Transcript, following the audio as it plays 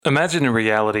Imagine a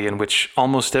reality in which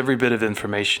almost every bit of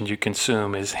information you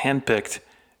consume is handpicked,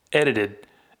 edited,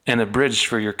 and abridged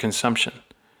for your consumption.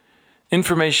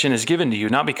 Information is given to you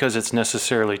not because it's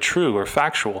necessarily true or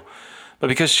factual, but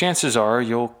because chances are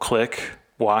you'll click,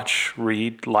 watch,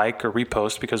 read, like, or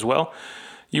repost because, well,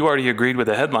 you already agreed with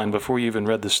the headline before you even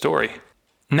read the story.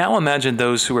 Now imagine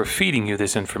those who are feeding you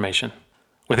this information.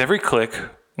 With every click,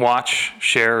 watch,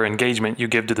 share, or engagement you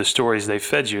give to the stories they've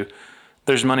fed you,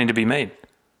 there's money to be made.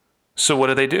 So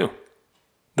what do?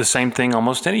 The same thing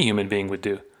almost any human being would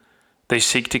do. They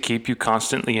seek to keep you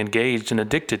constantly engaged and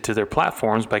addicted to their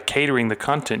platforms by catering the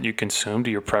content you consume to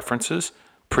your preferences,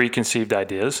 preconceived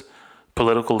ideas,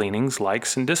 political leanings,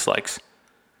 likes, and dislikes.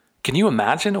 Can you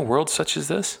imagine a world such as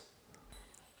this?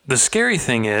 The scary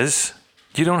thing is,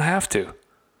 you don't have to.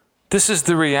 This is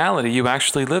the reality you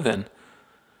actually live in.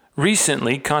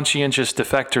 Recently, conscientious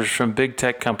defectors from big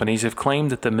tech companies have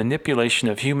claimed that the manipulation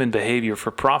of human behavior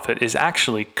for profit is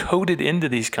actually coded into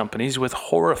these companies with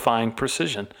horrifying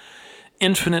precision.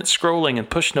 Infinite scrolling and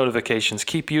push notifications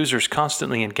keep users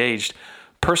constantly engaged.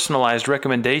 Personalized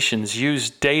recommendations use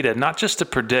data not just to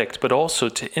predict, but also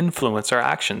to influence our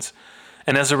actions.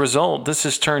 And as a result, this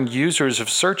has turned users of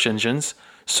search engines,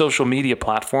 social media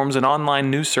platforms, and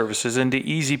online news services into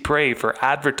easy prey for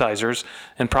advertisers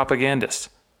and propagandists.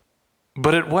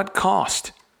 But at what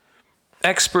cost?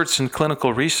 Experts and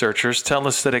clinical researchers tell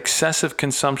us that excessive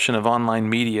consumption of online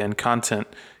media and content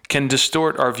can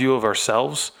distort our view of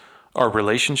ourselves, our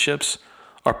relationships,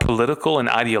 our political and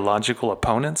ideological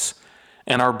opponents,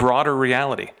 and our broader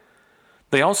reality.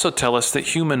 They also tell us that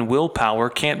human willpower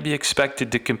can't be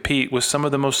expected to compete with some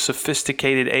of the most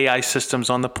sophisticated AI systems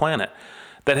on the planet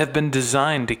that have been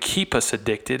designed to keep us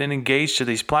addicted and engaged to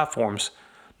these platforms,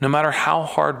 no matter how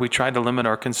hard we try to limit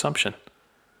our consumption.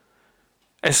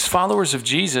 As followers of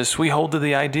Jesus, we hold to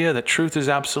the idea that truth is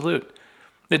absolute.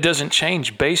 It doesn't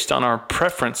change based on our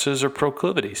preferences or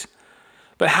proclivities.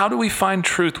 But how do we find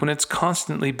truth when it's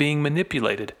constantly being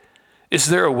manipulated? Is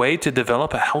there a way to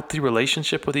develop a healthy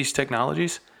relationship with these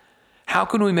technologies? How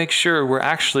can we make sure we're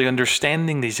actually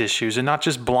understanding these issues and not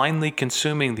just blindly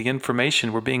consuming the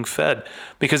information we're being fed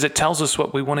because it tells us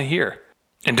what we want to hear?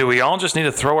 And do we all just need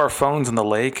to throw our phones in the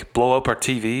lake, blow up our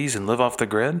TVs, and live off the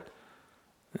grid?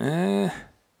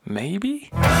 Maybe?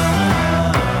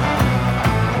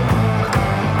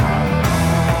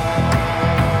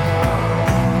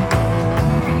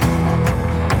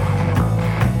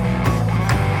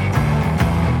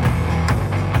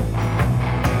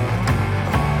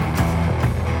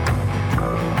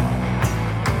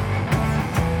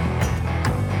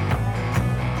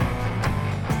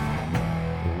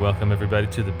 Welcome, everybody,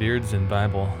 to the Beards and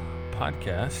Bible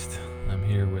podcast. I'm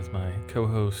here with my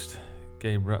co-host,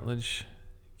 Gabe Rutledge.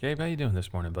 Gabe, how you doing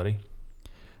this morning, buddy?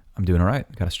 I'm doing all right.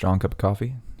 Got a strong cup of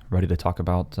coffee, ready to talk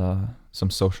about some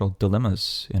social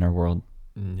dilemmas in our world.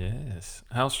 Yes.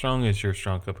 How strong is your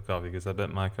strong cup of coffee? Because I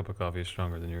bet my cup of coffee is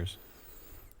stronger than yours.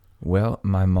 Well,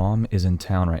 my mom is in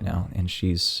town right now, and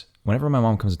whenever my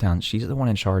mom comes to town, she's the one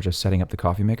in charge of setting up the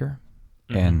coffee maker.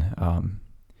 Mm-hmm. And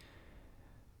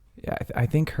yeah, I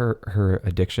think her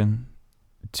addiction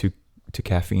to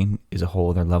caffeine is a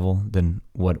whole other level than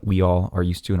what we all are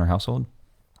used to in our household.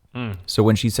 So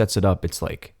when she sets it up, it's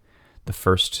like the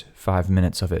first 5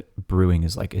 minutes of it brewing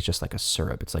is like, it's just like a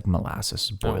syrup. It's like molasses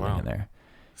boiling in there.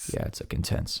 Yeah, it's like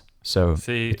intense. So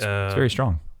it's very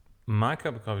strong. My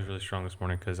cup of coffee is really strong this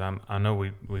morning because I know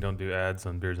we don't do ads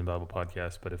on Beards and Bible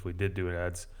podcast, but if we did do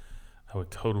ads, I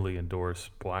would totally endorse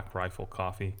Black Rifle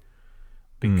Coffee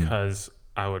because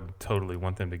I would totally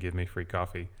want them to give me free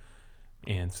coffee.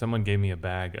 And someone gave me a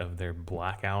bag of their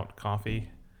blackout coffee,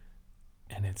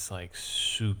 and it's like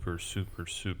super, super,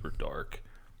 super dark.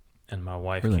 And my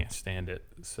wife can't stand it.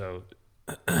 So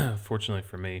fortunately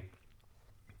for me,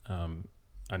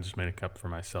 I just made a cup for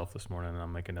myself this morning, and I'll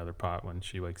make another pot when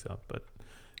she wakes up. But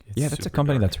yeah, that's a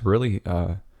company that's really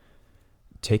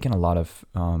taken a lot of,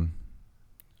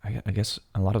 I guess,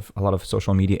 a lot of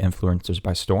social media influencers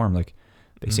by storm. Like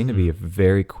they seem to be a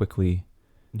very quickly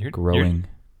growing.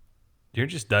 You're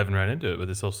just diving right into it with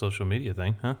this whole social media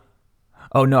thing, huh?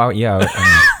 Oh no, yeah.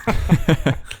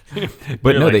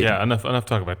 But no, like, enough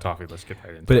talk about coffee. Let's get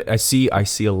right into it. But I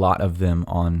see a lot of them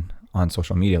on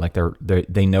social media. Like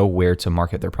they know where to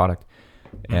market their product,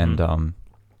 and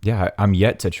I'm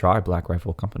yet to try Black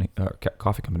Rifle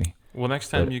Coffee Company. Well, next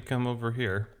time you come over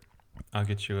here, I'll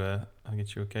get you a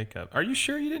K-cup. Are you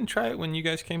sure you didn't try it when you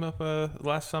guys came up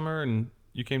last summer and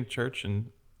you came to church? And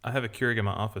I have a Keurig in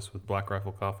my office with Black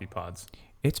Rifle coffee pods.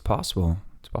 It's possible.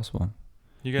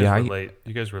 You guys were late.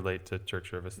 You guys were late to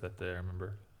church service that day, I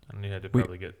remember. And you had to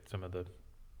probably get some of the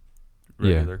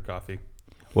regular coffee.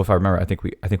 Well, if I remember, I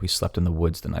think we slept in the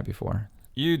woods the night before.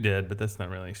 You did, but that's not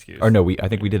really an excuse. Or no, I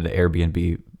think we did the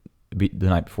Airbnb the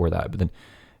night before that. But then,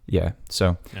 yeah.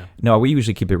 So Yeah. no, we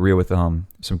usually keep it real with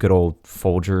some good old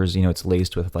Folgers. You know, it's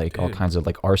laced with like all Dude. kinds of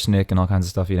like arsenic and all kinds of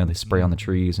stuff. You know, they spray on the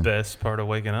trees. And Best part of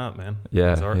waking up, man.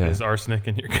 Yeah, yeah. Is arsenic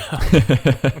in your cup.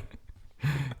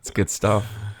 it's good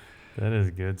stuff. That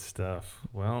is good stuff.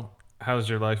 Well, how's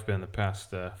your life been the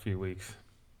past few weeks?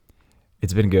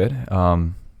 It's been good.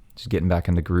 Just getting back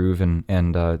in the groove and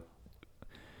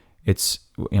it's,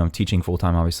 you know, teaching full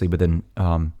time obviously, but then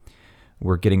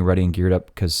we're getting ready and geared up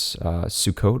because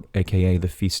Sukkot, aka the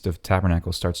Feast of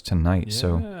Tabernacles, starts tonight. Yeah.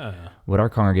 So what our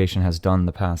congregation has done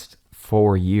the past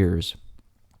 4 years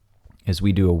is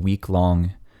we do a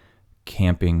week-long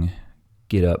camping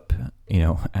get up, you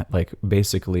know, at like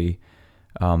basically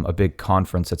a big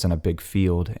conference that's in a big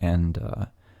field, and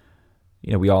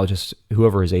you know, we all just,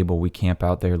 whoever is able, we camp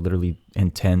out there literally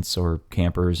in tents or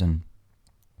campers. And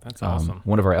that's awesome.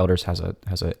 one of our elders has a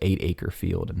 8-acre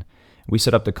field, and we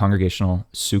set up the congregational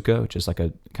sukkah, which is like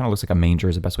kind of looks like a manger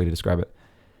is the best way to describe it.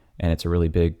 And it's a really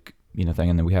big, you know, thing.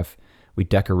 And then we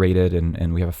decorate it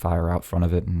and we have a fire out front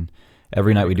of it. And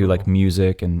every night we do like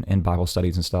music and Bible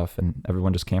studies and stuff. And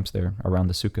everyone just camps there around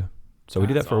the sukkah. So we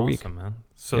do that for a week. Man.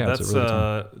 So Yeah, that's it's a really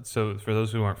good time. so for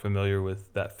those who aren't familiar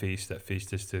with that feast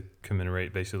is to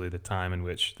commemorate basically the time in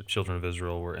which the children of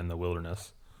Israel were in the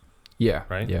wilderness. Yeah.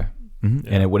 Right? Yeah. Mm-hmm.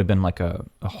 Yeah. And it would have been like a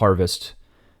harvest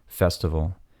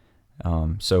festival.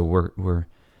 So we're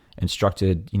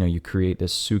instructed, you know, you create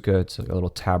this sukkah, it's like a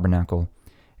little tabernacle,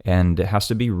 and it has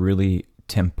to be really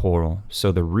temporal.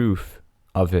 So the roof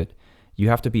of it, you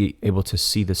have to be able to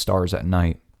see the stars at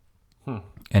night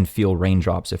and feel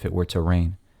raindrops if it were to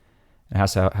rain. It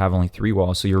has to have only 3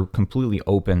 walls, so you're completely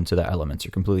open to the elements.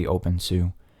 You're completely open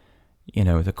to, you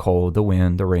know, the cold, the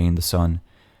wind, the rain, the sun.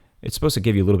 It's supposed to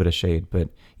give you a little bit of shade, but,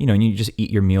 you know, and you just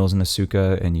eat your meals in the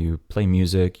sukkah and you play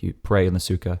music, you pray in the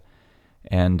sukkah.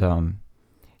 And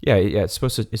it's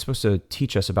supposed to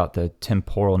teach us about the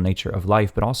temporal nature of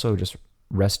life, but also just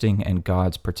resting in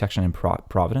God's protection and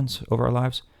providence over our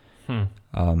lives.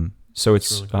 So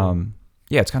it's really cool.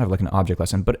 it's kind of like an object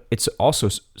lesson, but it's also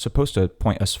supposed to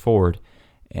point us forward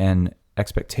in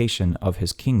expectation of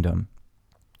His kingdom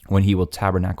when He will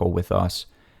tabernacle with us,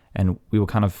 and we will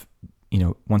kind of, you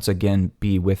know, once again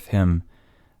be with Him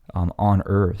on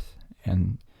earth.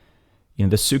 And you know,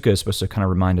 the sukkah is supposed to kind of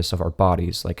remind us of our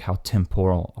bodies, like how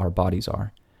temporal our bodies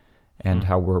are, and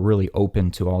how we're really open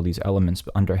to all these elements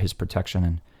under His protection.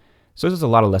 And so there's a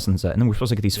lot of lessons and then we're supposed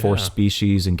to get these 4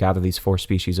 species and gather these 4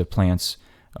 species of plants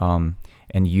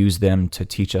and use them to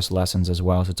teach us lessons as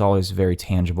well. So it's always very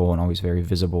tangible and always very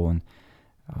visible, and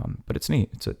but it's neat.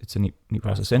 It's a neat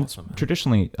process. That's and awesome, man.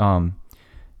 Traditionally,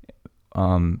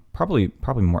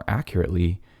 probably more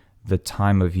accurately, the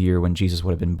time of year when Jesus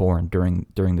would have been born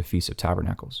during the Feast of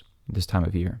Tabernacles, this time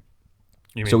of year.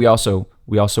 So we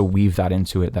also weave that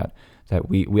into it, that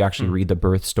we actually read the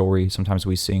birth story. Sometimes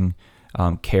we sing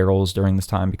carols during this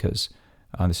time because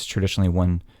this is traditionally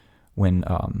when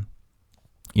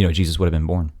you know, Jesus would have been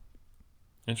born.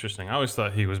 Interesting. I always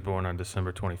thought He was born on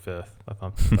December 25th. I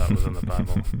thought that was in the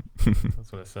Bible.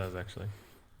 That's what it says, actually.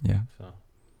 Yeah. So,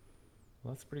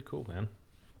 well, that's pretty cool, man.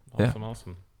 Yeah.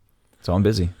 Awesome. So I'm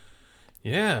busy.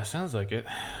 Yeah, sounds like it.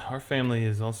 Our family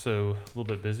is also a little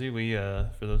bit busy. We,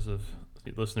 for those of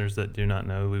listeners that do not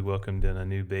know, we welcomed in a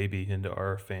new baby into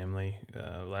our family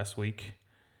last week.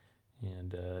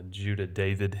 And Judah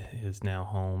David is now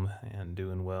home and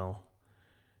doing well.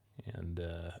 And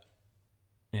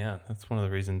that's one of the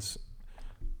reasons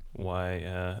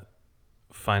why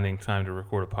finding time to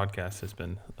record a podcast has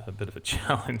been a bit of a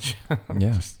challenge.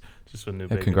 Yeah. just with new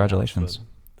baby. Congratulations.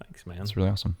 Thanks, man. That's really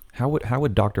awesome. How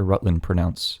would Dr. Rutland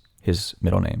pronounce his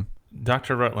middle name?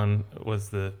 Dr. Rutland was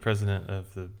the president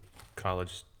of the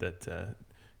college that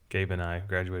Gabe and I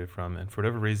graduated from, and for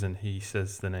whatever reason, he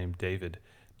says the name David.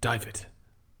 David.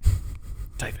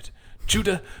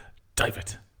 Judah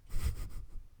David.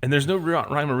 And there's no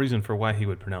rhyme or reason for why he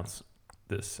would pronounce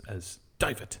this as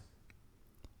David.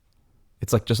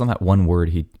 It's like just on that one word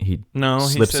he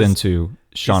slips says, into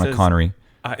Shauna Connery.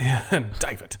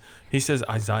 David. He says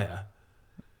Isaiah.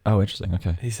 Oh, interesting.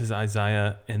 Okay. He says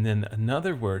Isaiah, and then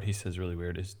another word he says really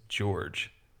weird is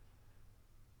George.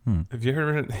 Have you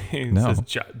heard it? He No. says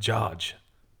George.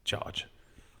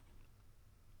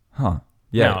 Huh.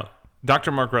 Yeah. Now,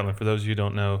 Dr. Mark Rutland, for those of you who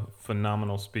don't know,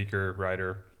 phenomenal speaker,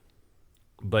 writer,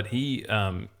 but he,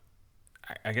 I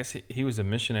guess he was a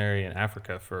missionary in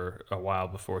Africa for a while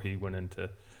before he went into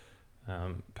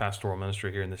pastoral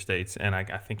ministry here in the States, and I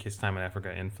think his time in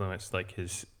Africa influenced like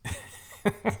his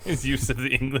his use of the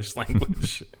English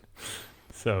language.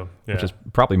 So, yeah. Which is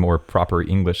probably more proper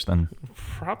English than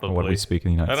Probably what we speak in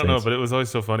the United States. I don't know, but it was always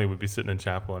so funny. We'd be sitting in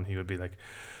chapel and he would be like,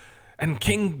 and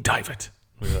King David.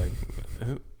 We'd be like,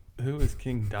 who is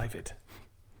King David?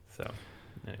 So,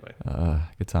 anyway.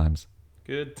 Good times.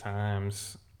 Good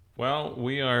times. Well,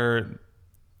 we are,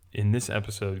 in this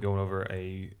episode, going over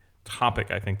a topic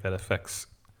I think that affects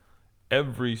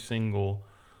every single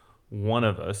one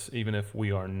of us, even if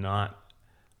we are not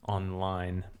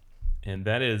online. And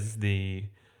that is the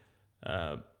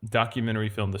documentary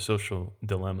film, The Social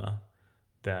Dilemma,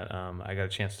 that I got a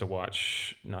chance to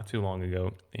watch not too long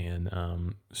ago. And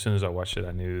as soon as I watched it,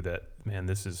 I knew that, man,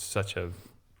 this is such a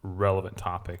relevant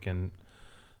topic, and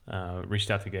reached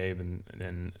out to Gabe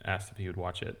and asked if he would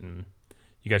watch it. And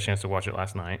you got a chance to watch it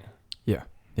last night. Yeah.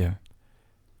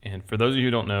 And for those of you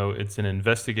who don't know, it's an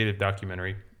investigative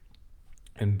documentary.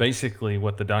 And basically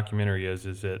what the documentary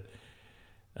is it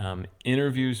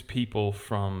interviews people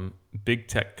from big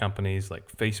tech companies like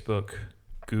Facebook,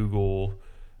 Google,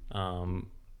 a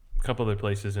couple other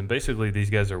places. And basically these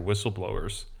guys are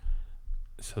whistleblowers.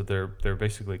 So they're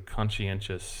basically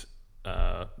conscientious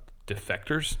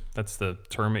defectors. That's the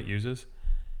term it uses.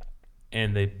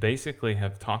 And they basically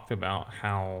have talked about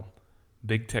how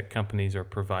big tech companies are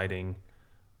providing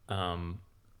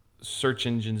search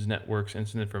engines, networks,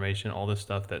 instant information, all this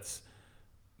stuff that's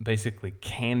basically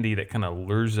candy that kind of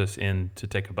lures us in to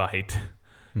take a bite.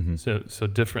 Mm-hmm. So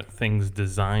different things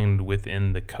designed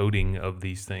within the coding of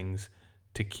these things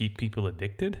to keep people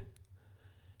addicted.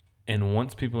 And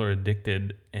once people are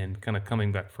addicted and kind of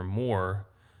coming back for more,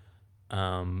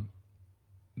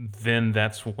 then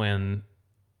that's when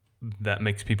that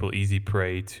makes people easy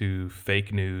prey to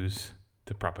fake news,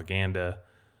 to propaganda,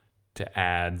 to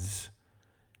ads.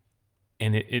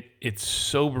 And it's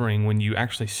sobering when you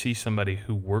actually see somebody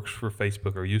who works for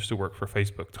Facebook or used to work for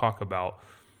Facebook talk about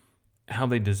how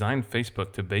they designed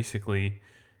Facebook to basically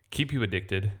keep you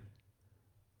addicted,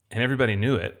 and everybody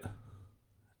knew it.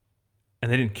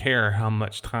 And they didn't care how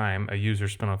much time a user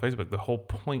spent on Facebook. The whole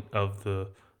point of the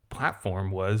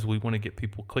platform was we want to get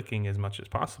people clicking as much as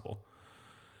possible.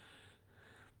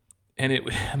 And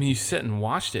you sit and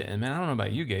watched it, and man, I don't know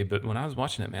about you, Gabe, but when I was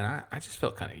watching it, man, I just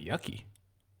felt kind of yucky.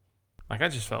 Like I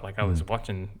just felt like I was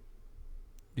watching,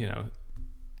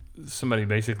 somebody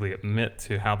basically admit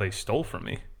to how they stole from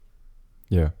me.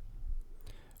 Yeah.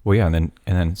 Well, yeah, and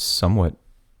then somewhat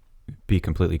be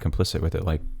completely complicit with it.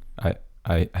 Like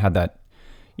I had that,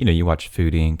 you watch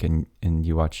Food Inc. and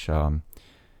you watch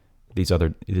these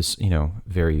other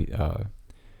very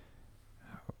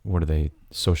what are they,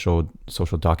 social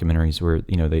documentaries where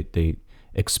they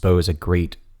expose a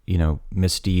great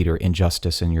misdeed or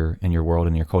injustice in your world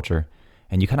and your culture,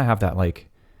 and you kind of have that like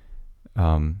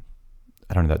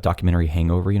I don't know, that documentary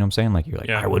hangover, you know what I'm saying? Like you're like,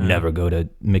 I would never go to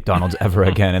McDonald's ever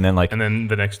again, and then like and then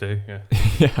the next day, yeah.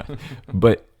 Yeah.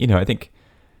 But I think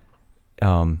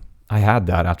I had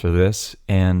that after this,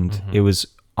 and it was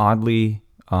oddly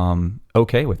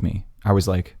okay with me. I was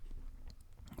like,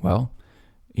 well,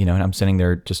 and I'm sitting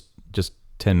there just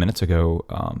 10 minutes ago,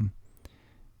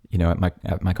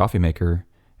 at my coffee maker,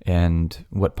 and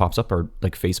what pops up are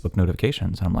like Facebook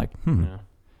notifications. And I'm like,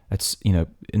 that's,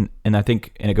 and I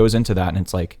think, and it goes into that, and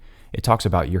it's like, it talks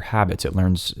about your habits. It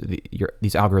learns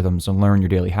these algorithms will learn your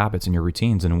daily habits and your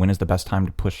routines. And when is the best time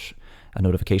to push a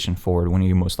notification forward? When are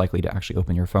you most likely to actually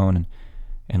open your phone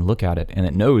and look at it? And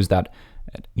it knows that,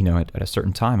 at a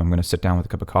certain time, I'm going to sit down with a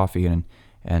cup of coffee and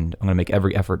I'm going to make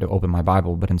every effort to open my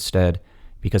Bible. But instead,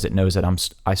 because it knows that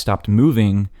I stopped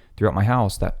moving throughout my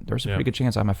house, that there's a pretty good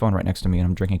chance I have my phone right next to me and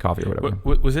I'm drinking coffee or whatever.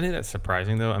 Was any of that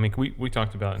surprising though? I mean, we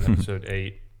talked about in episode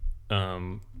 8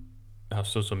 how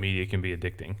social media can be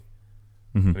addicting.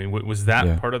 Mm-hmm. I mean, was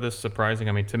that part of this surprising?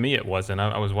 I mean, to me, it wasn't.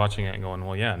 I was watching it and going,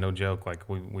 well, yeah, no joke. Like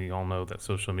we all know that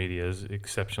social media is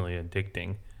exceptionally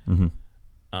addicting.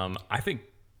 Mm-hmm. I think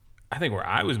where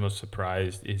I was most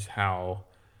surprised is how,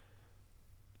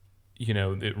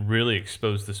 it really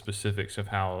exposed the specifics of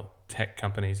how tech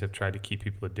companies have tried to keep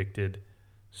people addicted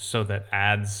so that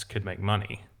ads could make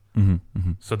money. Mm-hmm.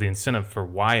 Mm-hmm. So the incentive for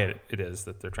why it is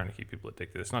that they're trying to keep people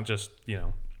addicted. It's not just,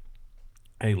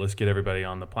 hey, let's get everybody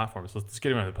on the platform. So let's get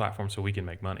everybody on the platform so we can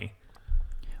make money.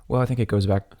 Well, I think it goes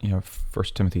back, 1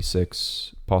 Timothy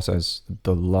 6, Paul says,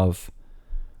 the love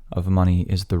of money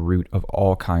is the root of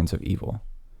all kinds of evil.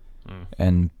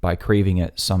 And by craving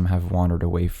it, some have wandered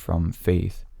away from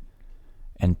faith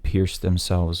and pierced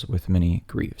themselves with many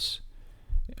griefs.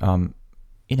 I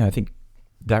think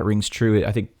that rings true.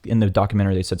 I think in the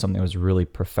documentary, they said something that was really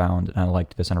profound, and I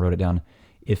liked this, and I wrote it down.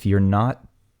 If you're not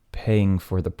paying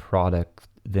for the product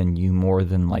then you more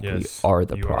than likely Yes, are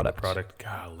the you are the product. product.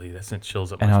 Golly, that sent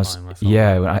chills up And my I was, spine.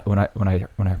 yeah,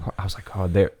 I was like, oh,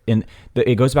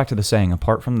 it goes back to the saying,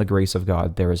 apart from the grace of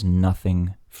God, there is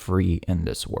nothing free in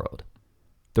this world.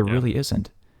 There Yeah. really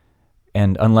isn't.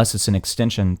 And unless it's an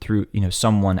extension through,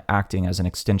 someone acting as an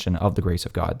extension of the grace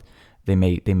of God, they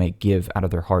may give out of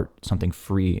their heart something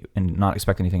free and not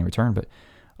expect anything in return. But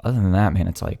other than that, man,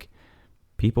 it's like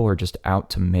people are just out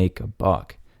to make a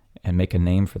buck and make a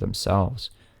name for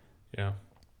themselves. Yeah.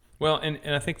 Well, and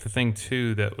I think the thing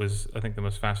too that was, I think the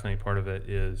most fascinating part of it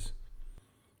is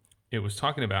it was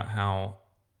talking about how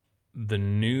the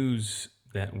news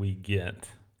that we get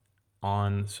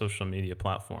on social media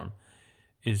platform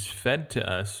is fed to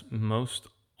us most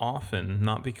often,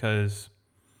 not because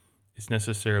it's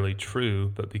necessarily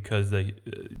true, but because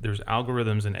there's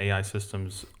algorithms and AI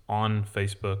systems on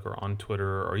Facebook or on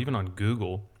Twitter or even on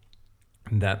Google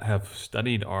that have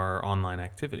studied our online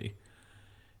activity.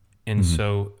 And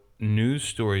so news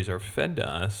stories are fed to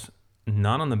us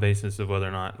not on the basis of whether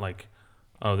or not, like,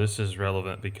 oh, this is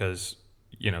relevant because,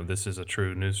 this is a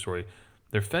true news story.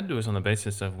 They're fed to us on the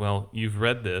basis of, well, you've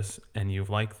read this and you've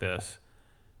liked this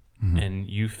and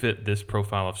you fit this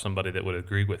profile of somebody that would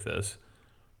agree with this.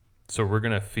 So we're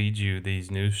going to feed you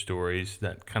these news stories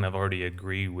that kind of already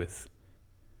agree with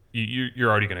you're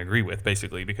already going to agree with,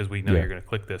 basically, because we know Yeah. you're going to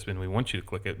click this and we want you to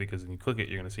click it because when you click it,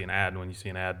 you're going to see an ad. And when you see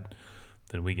an ad,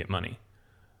 then we get money.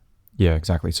 Yeah,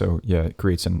 exactly. So yeah, it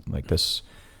creates this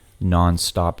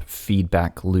nonstop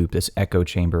feedback loop, this echo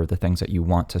chamber of the things that you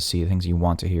want to see, the things you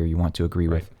want to hear, you want to agree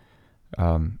Right. with.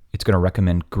 It's going to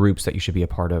recommend groups that you should be a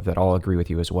part of that all agree with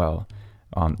you as well.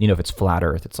 If it's flat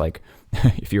Earth, it's like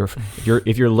if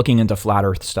you're looking into flat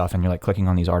Earth stuff and you're like clicking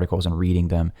on these articles and reading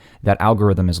them, that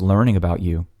algorithm is learning about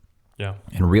you. Yeah.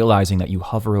 And realizing that you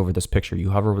hover over this picture,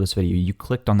 you hover over this video, you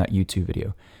clicked on that YouTube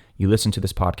video, you listen to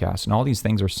this podcast, and all these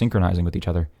things are synchronizing with each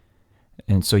other.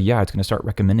 And so, yeah, it's going to start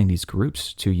recommending these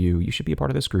groups to you. You should be a part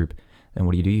of this group. And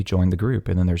what do? You join the group.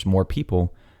 And then there's more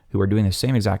people who are doing the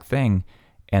same exact thing.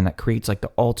 And that creates like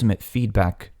the ultimate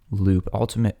feedback loop,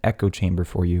 ultimate echo chamber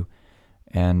for you.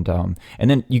 And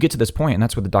then you get to this point, and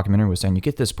that's what the documentary was saying. You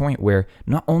get to this point where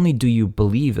not only do you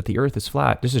believe that the Earth is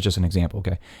flat, this is just an example,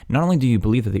 okay? Not only do you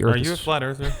believe that the Earth Are is... you a flat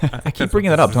earther? I keep bringing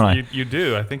that up, don't I? You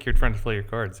do. I think you're trying to play your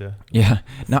cards, yeah. Yeah.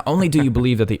 Not only do you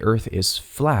believe that the Earth is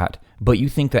flat, but you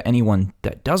think that anyone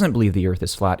that doesn't believe the Earth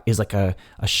is flat is like a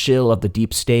shill of the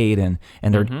deep state, and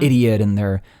they're an idiot, and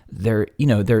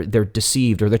they're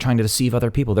deceived, or they're trying to deceive other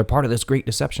people. They're part of this great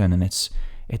deception, and it's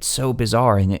so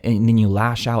bizarre. And then you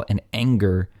lash out in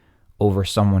anger over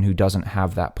someone who doesn't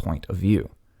have that point of view.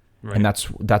 Right. And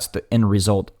that's the end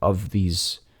result of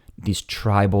these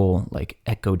tribal like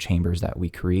echo chambers that we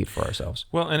create for ourselves.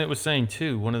 Well, and it was saying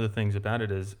too, one of the things about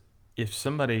it is if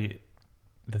somebody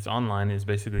that's online is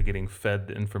basically getting fed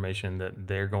the information that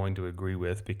they're going to agree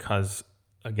with because,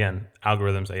 again,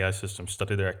 algorithms, AI systems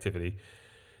study their activity,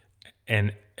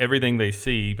 and everything they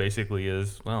see basically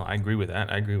is, well, I agree with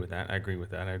that, I agree with that, I agree with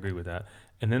that, I agree with that.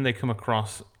 And then they come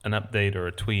across an update or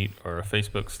a tweet or a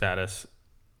Facebook status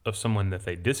of someone that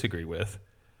they disagree with.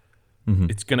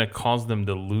 It's going to cause them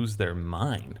to lose their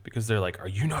mind because they're like, are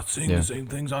you not seeing the same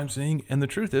things I'm seeing? And the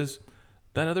truth is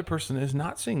that other person is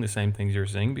not seeing the same things you're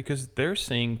seeing because they're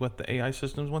seeing what the AI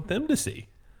systems want them to see.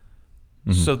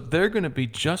 So they're going to be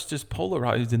just as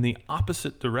polarized in the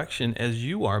opposite direction as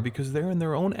you are because they're in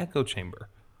their own echo chamber.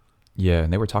 Yeah,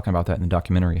 and they were talking about that in the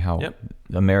documentary, how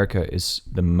America is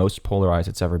the most polarized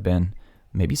it's ever been,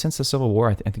 maybe since the Civil War.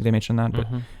 I think they mentioned that, but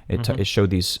it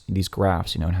showed these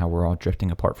graphs, and how we're all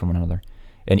drifting apart from one another.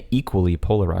 And equally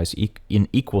polarized, in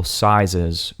equal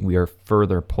sizes, we are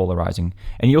further polarizing.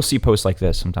 And you'll see posts like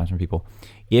this sometimes from people.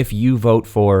 If you vote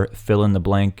for fill in the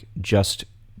blank, just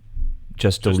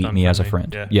delete me as a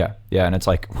friend. Yeah. And it's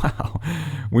like, wow,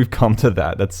 we've come to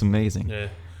that. That's amazing. Yeah.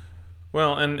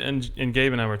 Well, and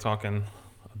Gabe and I were talking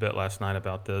a bit last night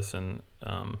about this, and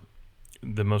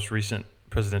the most recent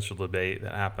presidential debate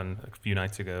that happened a few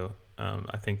nights ago,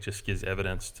 I think just gives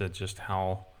evidence to just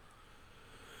how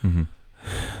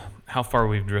far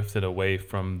we've drifted away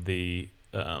from the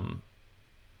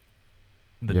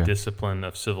discipline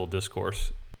of civil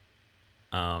discourse,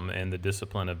 and the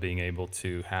discipline of being able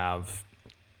to have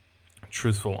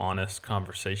truthful, honest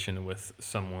conversation with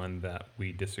someone that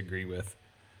we disagree with.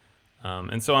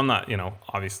 And so I'm not,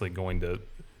 obviously going to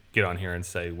get on here and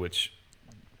say which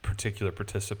particular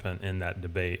participant in that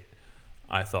debate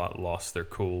I thought lost their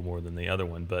cool more than the other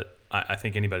one. But I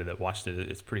think anybody that watched it,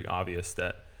 it's pretty obvious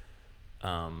that,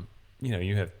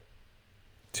 you have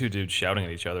two dudes shouting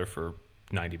at each other for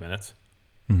 90 minutes.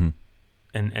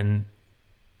 And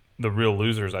the real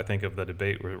losers, I think, of the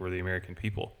debate were the American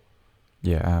people.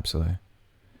 Yeah, absolutely.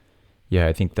 Yeah,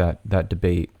 I think that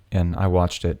debate, and I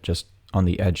watched it just on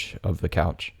the edge of the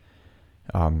couch,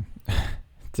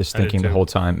 just thinking the whole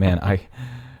time, man, I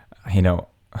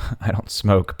don't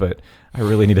smoke, but I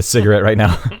really need a cigarette right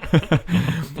now.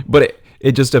 But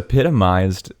it just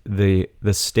epitomized the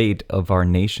state of our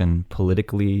nation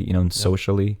politically, and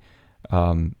socially.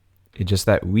 It just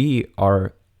that we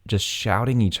are just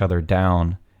shouting each other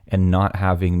down and not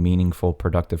having meaningful,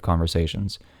 productive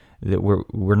conversations. That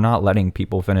we're not letting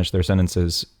people finish their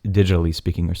sentences digitally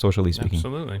speaking or socially speaking.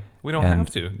 Absolutely, we don't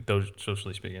have to. Those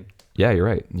socially speaking. Yeah, you're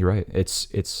right. You're right.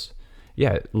 It's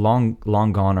long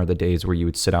gone are the days where you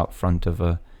would sit out front of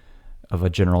a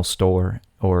general store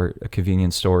or a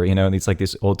convenience store. And it's like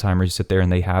these old timers sit there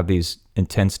and they have these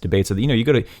intense debates. You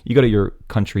go to your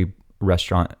country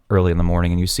restaurant early in the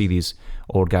morning and you see these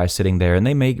old guys sitting there and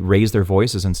they may raise their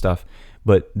voices and stuff.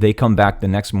 But they come back the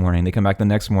next morning, and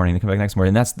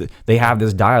they have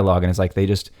this dialogue, and it's like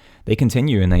they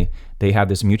continue, and they have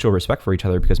this mutual respect for each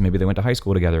other because maybe they went to high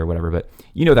school together or whatever. But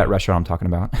that restaurant I'm talking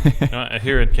about.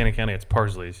 Here in Cannon County, it's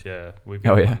Parsley's. Yeah,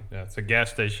 yeah, it's a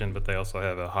gas station, but they also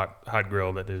have a hot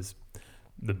grill that is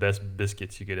the best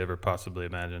biscuits you could ever possibly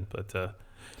imagine.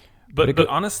 But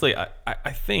honestly,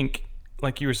 I think,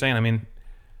 like you were saying, I mean,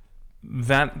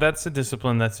 that's a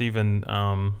discipline that's even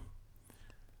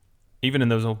in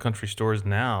those old country stores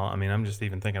now. I mean, I'm just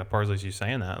even thinking of Parsley's, you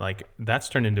saying that, like, that's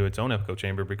turned into its own echo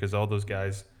chamber because all those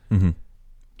guys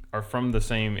are from the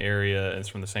same area, it's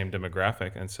from the same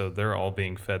demographic, and so they're all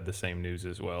being fed the same news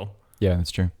as well. Yeah, that's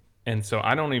true. And so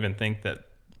I don't even think that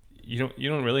you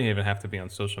don't really even have to be on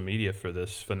social media for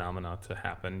this phenomena to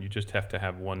happen. You just have to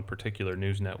have one particular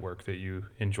news network that you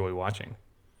enjoy watching.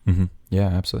 Mm-hmm. Yeah,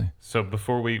 absolutely. So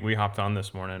before we hopped on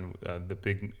this morning, the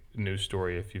big news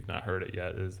story, if you've not heard it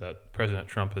yet, is that President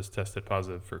Trump has tested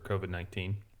positive for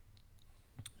COVID-19.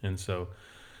 And so,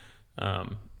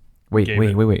 wait.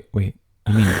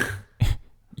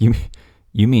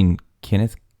 You mean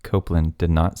Kenneth Copeland did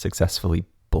not successfully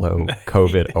blow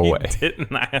COVID away? He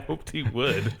didn't. I hoped he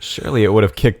would. Surely it would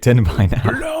have kicked in by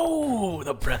now. Blow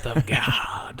the breath of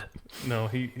God. No,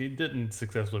 he didn't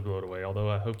successfully blow it away, although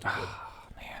I hoped he would.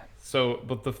 So,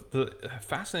 but the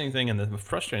fascinating thing and the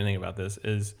frustrating thing about this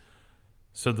is,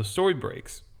 so the story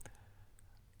breaks.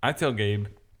 I tell Gabe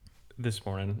this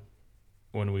morning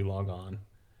when we log on,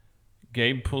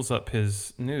 Gabe pulls up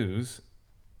his news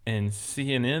and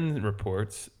CNN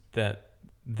reports that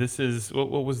this is,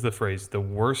 what was the phrase? The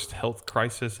worst health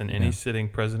crisis in any sitting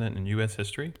president in U.S.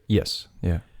 history? Yes,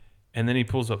 yeah. And then he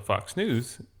pulls up Fox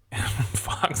News, and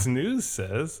Fox News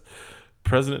says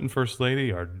President and First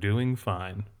Lady are doing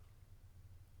fine.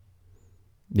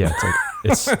 Yeah,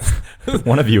 it's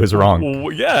one of you is wrong.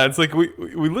 Well, yeah, it's like we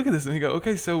look at this and we go,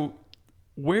 okay, so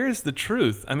where's the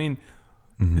truth? I mean,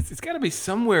 it's got to be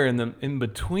somewhere in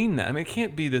between that. I mean, it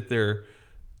can't be that they're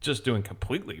just doing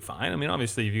completely fine. I mean,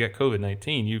 obviously, if you got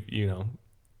COVID-19, you know,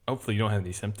 hopefully you don't have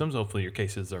any symptoms. Hopefully your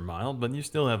cases are mild, but you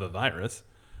still have a virus.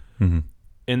 Mm-hmm.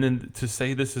 And then to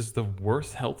say this is the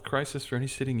worst health crisis for any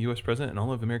sitting U.S. president in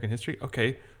all of American history,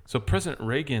 okay. So President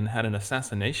Reagan had an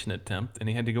assassination attempt, and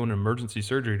he had to go into emergency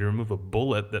surgery to remove a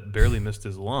bullet that barely missed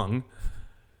his lung.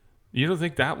 You don't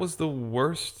think that was the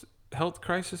worst health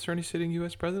crisis for any sitting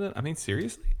U.S. president? I mean,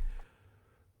 seriously?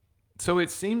 So it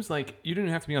seems like you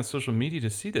didn't have to be on social media to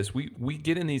see this. We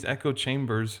get in these echo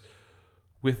chambers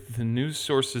with the news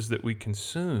sources that we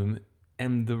consume,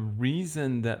 and the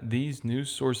reason that these news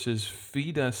sources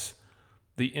feed us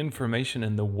the information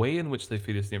and the way in which they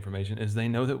feed us the information is they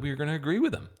know that we're going to agree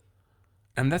with them.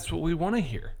 And that's what we want to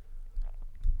hear.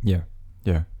 Yeah,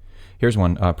 yeah. Here's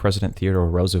one. President Theodore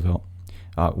Roosevelt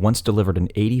once delivered an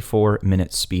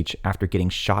 84-minute speech after getting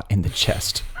shot in the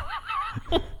chest.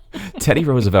 Teddy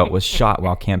Roosevelt was shot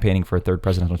while campaigning for a third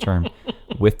presidential term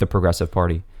with the Progressive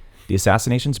Party. The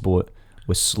assassination's bullet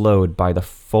was slowed by the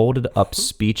folded-up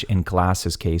speech and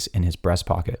glasses case in his breast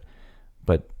pocket.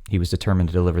 But he was determined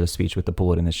to deliver the speech with the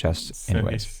bullet in his chest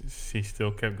anyways. So he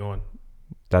still kept going.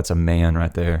 That's a man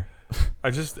right there. I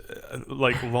just,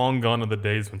 like, long gone are the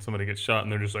days when somebody gets shot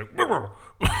and they're just like,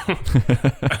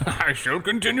 I shall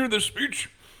continue the speech.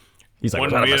 He's like,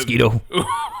 was that a mosquito?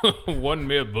 One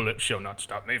mere bullet shall not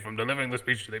stop me from delivering the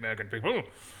speech to the American people.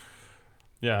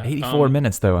 Yeah. 84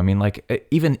 minutes, though. I mean, like,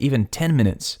 even 10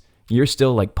 minutes, you're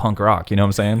still, like, punk rock. You know what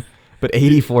I'm saying? But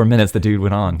 84 minutes, the dude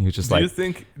went on. He was just like...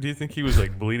 Do you think he was,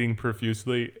 like, bleeding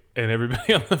profusely and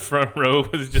everybody on the front row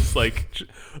was just, like,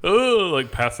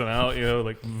 like passing out, you know,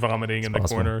 like vomiting in the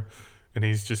corner, and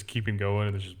he's just keeping going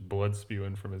and there's just blood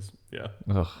spewing from his... Yeah.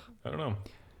 Ugh. I don't know.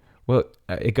 Well,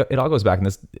 it all goes back, and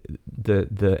this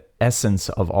the essence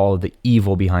of all of the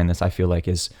evil behind this, I feel like,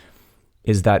 is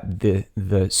that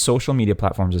the social media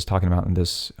platforms is talking about in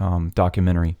this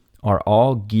documentary are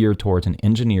all geared towards and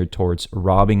engineered towards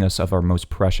robbing us of our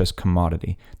most precious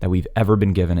commodity that we've ever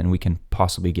been given and we can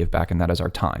possibly give back, and that is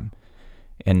our time.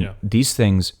 And these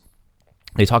things,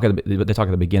 they talk at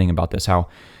the beginning about this, how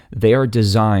they are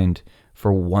designed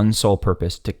for one sole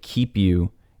purpose: to keep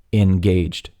you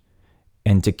engaged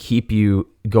and to keep you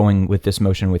going with this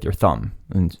motion with your thumb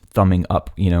and thumbing up,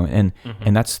 and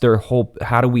that's their whole.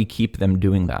 How do we keep them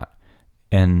doing that?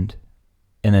 And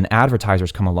then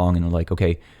advertisers come along and are like,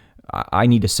 okay, I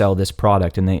need to sell this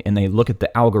product, and they look at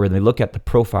the algorithm, they look at the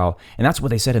profile, and that's what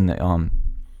they said in the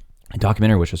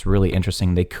documentary, which was really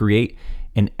interesting. They create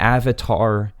an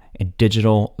avatar, a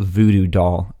digital voodoo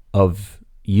doll of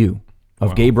you,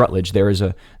 of Gabe Rutledge. There is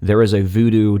a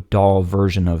voodoo doll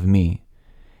version of me,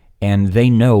 and they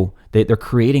know that they're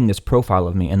creating this profile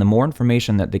of me. And the more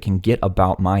information that they can get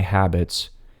about my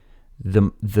habits,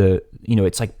 the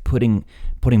it's like putting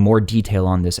more detail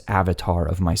on this avatar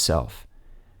of myself.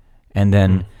 And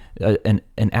then an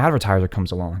advertiser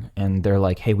comes along and they're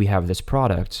like, hey, we have this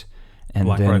product. And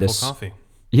Black then Rifle this Coffee.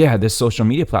 Yeah, this social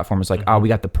media platform is like, we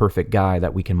got the perfect guy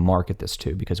that we can market this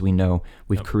to, because we know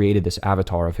we've created this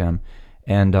avatar of him.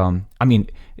 And I mean,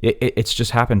 it's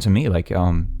just happened to me. Like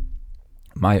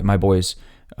my boys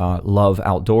love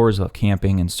outdoors, love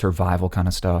camping and survival kind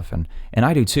of stuff, and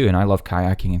I do too. And I love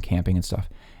kayaking and camping and stuff.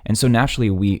 And so naturally,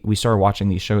 we started watching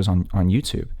these shows on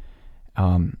YouTube.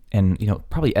 And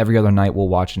probably every other night we'll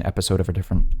watch an episode of a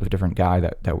different guy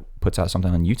that puts out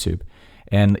something on YouTube.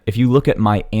 And if you look at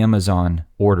my Amazon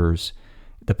orders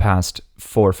the past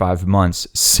 4 or 5 months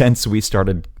since we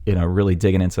started, really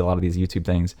digging into a lot of these YouTube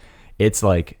things, it's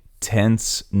like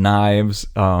tents, knives,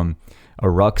 a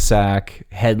rucksack,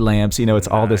 headlamps, it's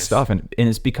all this stuff. And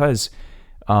it's because,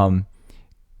 when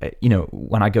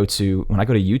I go to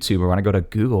YouTube or when I go to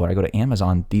Google or I go to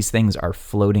Amazon, these things are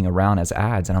floating around as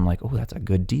ads, and I'm like, oh, that's a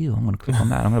good deal. I'm going to click on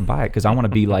that. I'm going to buy it because I want to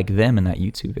be like them in that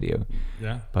YouTube video.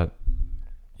 Yeah. But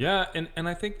yeah, and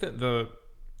I think that the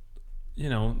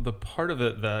part of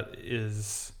it that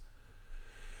is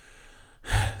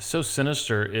so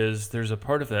sinister is there's a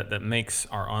part of that makes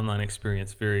our online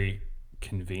experience very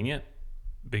convenient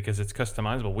because it's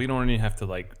customizable. We don't even have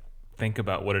to think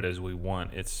about what it is we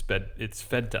want. It's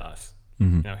fed to us.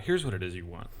 Now, here's what it is you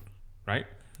want, right?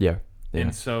 Yeah.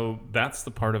 And so that's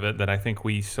the part of it that I think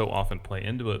we so often play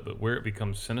into it, but where it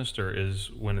becomes sinister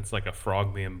is when it's like a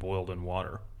frog being boiled in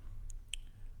water.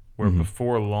 Where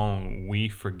before long, we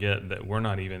forget that we're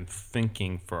not even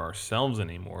thinking for ourselves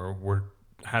anymore. We're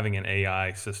having an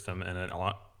AI system and an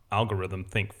algorithm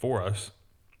think for us.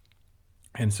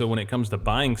 And so when it comes to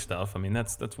buying stuff, I mean,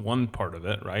 that's one part of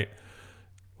it, right?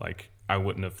 Like, I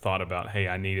wouldn't have thought about, hey,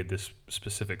 I needed this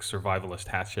specific survivalist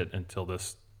hatchet until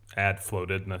this ad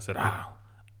floated, and I said,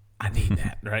 I need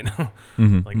that, right?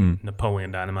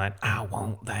 Napoleon Dynamite, I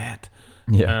want that.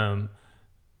 Yeah.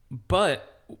 But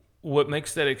what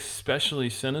makes that especially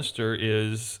sinister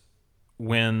is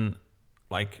when,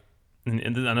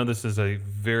 and I know this is a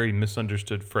very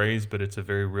misunderstood phrase, but it's a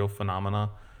very real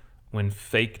phenomena, when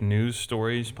fake news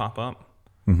stories pop up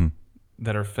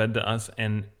that are fed to us,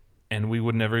 and we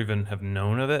would never even have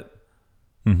known of it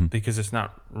because it's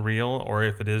not real, or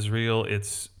if it is real,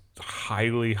 it's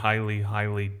highly, highly,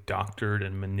 highly doctored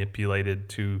and manipulated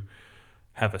to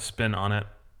have a spin on it.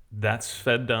 That's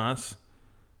fed to us.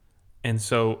 And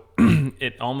so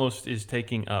it almost is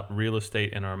taking up real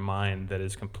estate in our mind that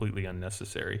is completely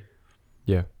unnecessary.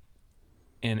 Yeah.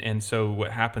 And so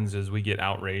what happens is we get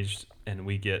outraged and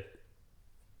we get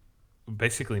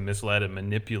basically misled and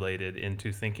manipulated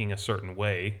into thinking a certain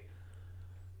way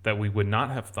that we would not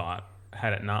have thought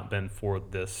had it not been for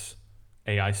this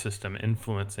AI system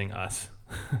influencing us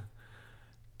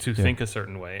to think a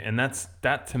certain way. And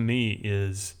that to me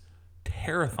is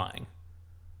terrifying.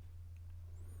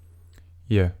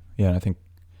 Yeah. And I think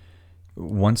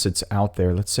once it's out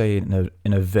there, let's say an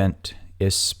event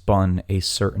is spun a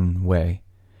certain way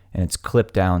and it's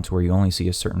clipped down to where you only see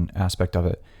a certain aspect of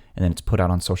it, and then it's put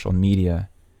out on social media,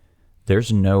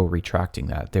 there's no retracting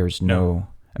that. There's no,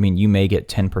 I mean, you may get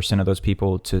 10% of those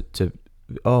people to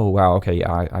oh, wow, okay,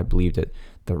 yeah, I believed it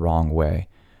the wrong way.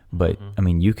 But I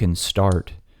mean, you can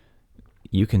start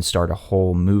a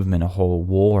whole movement, a whole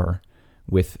war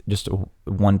with just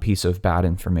one piece of bad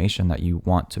information that you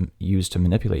want to use to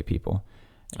manipulate people.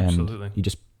 And Absolutely. You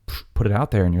just put it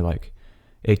out there and you're like,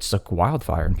 it's like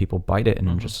wildfire and people bite it.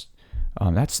 And just,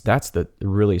 that's the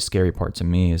really scary part to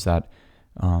me, is that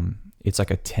it's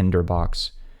like a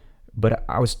tinderbox But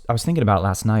I was thinking about it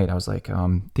last night. I was like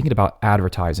thinking about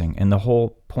advertising, and the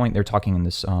whole point they're talking in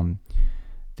this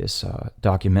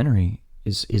documentary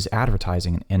is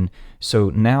advertising. And so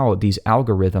now these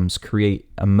algorithms create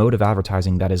a mode of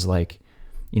advertising that is like,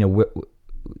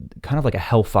 kind of like a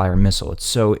hellfire missile. It's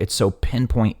so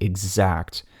pinpoint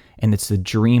exact, and it's the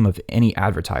dream of any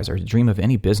advertiser, the dream of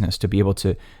any business to be able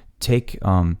to take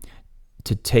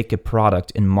a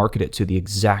product and market it to the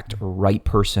exact right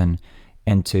person,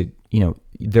 and to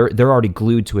they're already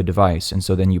glued to a device, and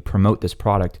so then you promote this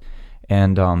product.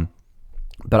 And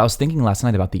but I was thinking last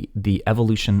night about the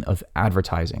evolution of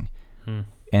advertising.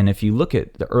 And if you look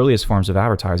at the earliest forms of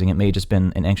advertising, it may have just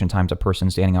been in ancient times a person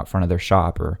standing out front of their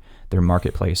shop or their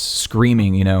marketplace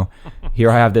screaming, here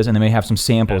I have this, and they may have some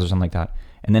samples or something like that.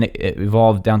 And then it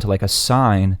evolved down to like a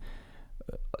sign,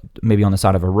 maybe on the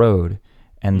side of a road,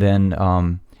 and then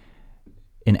an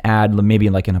ad, maybe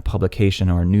like in a publication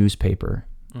or a newspaper.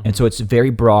 And so it's very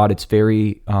broad. It's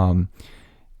very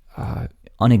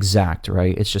unexact,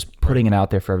 right? It's just putting it out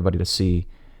there for everybody to see.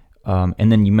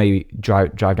 And then you may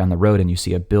drive down the road and you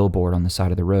see a billboard on the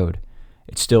side of the road.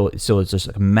 It's just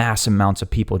like mass amounts of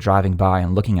people driving by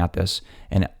and looking at this.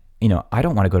 And I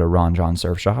don't want to go to Ron John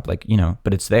Surf Shop,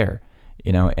 but it's there,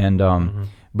 and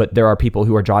but there are people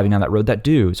who are driving down that road that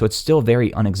do. So it's still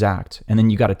very unexact. And then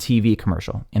you got a TV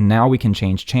commercial, and now we can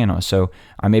change channels. So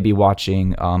I may be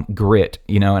watching Grit,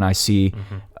 and I see,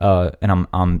 and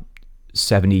I'm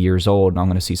 70 years old, and I'm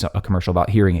going to see a commercial about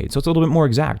hearing aids. So it's a little bit more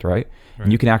exact, right?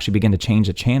 And you can actually begin to change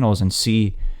the channels and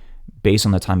see, based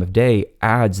on the time of day,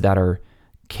 ads that are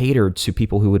catered to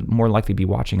people who would more likely be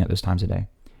watching at those times of day.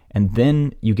 And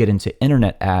then you get into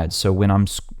internet ads. So when I'm,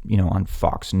 on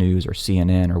Fox News or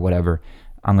CNN or whatever,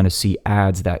 I'm going to see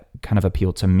ads that kind of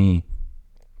appeal to me.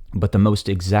 But the most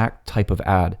exact type of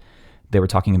ad they were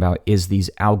talking about is these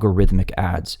algorithmic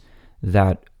ads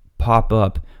that pop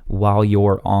up while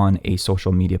you're on a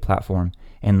social media platform.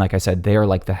 And like I said, they are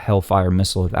like the hellfire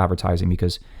missile of advertising,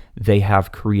 because they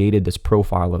have created this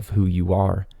profile of who you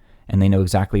are, and they know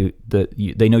exactly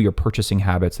they know your purchasing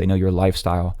habits, they know your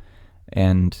lifestyle.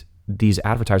 And these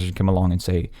advertisers come along and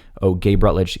say, oh, Gabe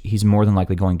Rutledge, he's more than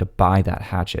likely going to buy that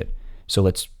hatchet, so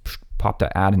let's pop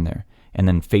that ad in there. And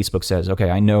then Facebook says,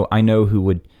 okay, I know who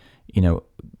would,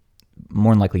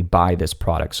 more than likely buy this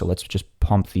product, so let's just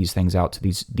pump these things out to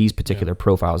these particular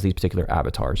profiles, these particular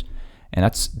avatars. And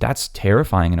that's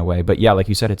terrifying in a way. But yeah, like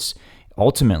you said, it's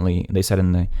ultimately, they said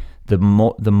in the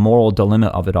moral dilemma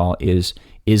of it all is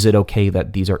it okay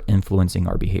that these are influencing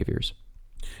our behaviors?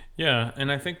 Yeah,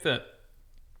 and I think that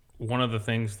one of the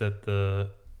things that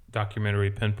the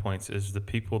documentary pinpoints is the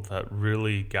people that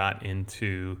really got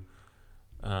into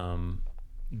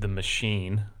the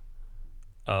machine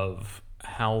of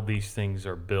how these things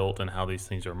are built and how these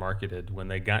things are marketed. When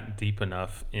they got deep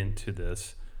enough into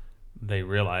this, they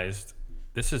realized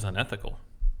this is unethical,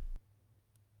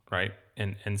 right?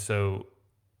 And so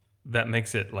that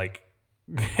makes it like,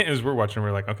 as we're watching,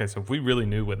 we're like, okay, so if we really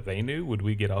knew what they knew, would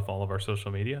we get off all of our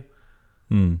social media?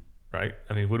 Right?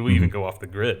 I mean, would we even go off the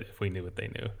grid if we knew what they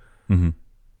knew?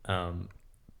 And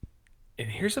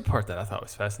here's the part that I thought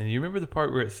was fascinating. You remember the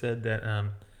part where it said that,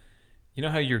 you know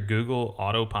how your Google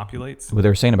auto-populates? What they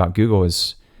were saying about Google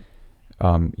is,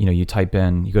 you type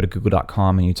in, you go to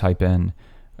google.com and you type in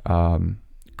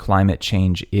climate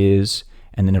change is,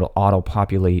 and then it'll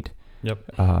auto-populate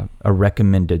a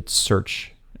recommended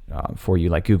search for you.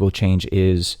 Like Google change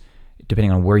is,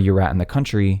 depending on where you're at in the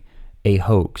country, a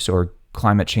hoax, or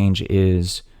climate change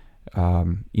is,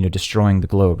 destroying the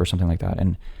globe or something like that.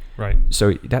 And right.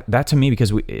 So that to me,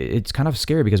 because it's kind of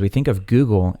scary, because we think of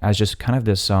Google as just kind of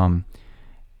this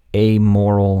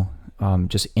amoral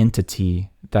just entity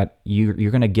that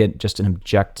you're going to get just an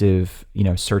objective,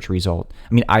 search result.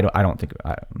 I mean, I don't think,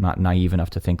 I'm not naive enough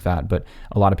to think that, but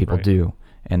a lot of people do.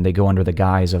 And they go under the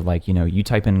guise of like, you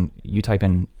type in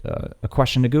a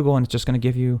question to Google, and it's just going to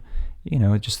give you,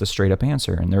 just the straight up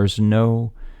answer. And there's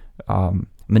no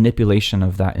manipulation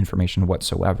of that information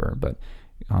whatsoever. But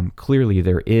clearly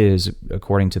there is,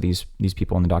 according to these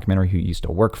people in the documentary who used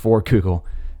to work for Google.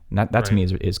 And that to me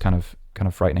is kind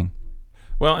of frightening.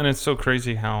 Well, and it's so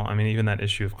crazy how, I mean, even that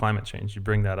issue of climate change, you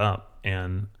bring that up,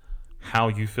 and how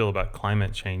you feel about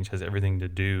climate change has everything to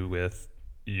do with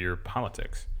your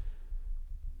politics.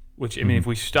 Which, I mean, if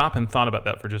we stop and thought about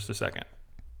that for just a second,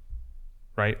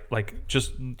 right? Like,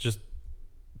 just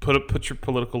put your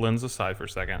political lens aside for a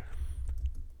second,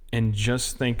 and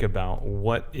just think about,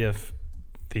 what if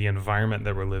the environment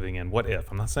that we're living in,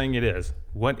 I'm not saying it is,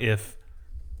 what if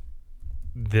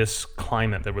this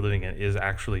climate that we're living in is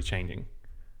actually changing,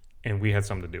 and we had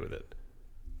something to do with it,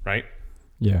 right?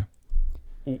 Yeah.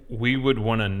 we would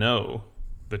want to know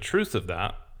the truth of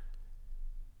that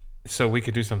so we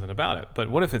could do something about it. But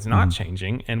what if it's not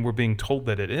changing and we're being told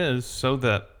that it is, so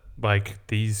that like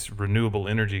these renewable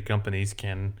energy companies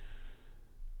can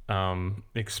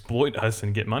exploit us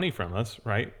and get money from us,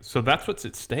 right? So that's what's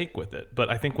at stake with it. But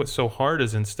I think what's so hard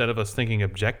is, instead of us thinking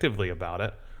objectively about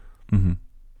it,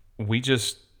 we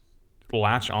just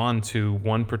latch on to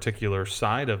one particular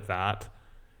side of that.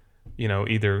 You know,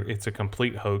 either it's a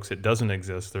complete hoax, it doesn't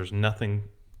exist, there's nothing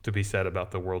to be said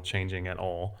about the world changing at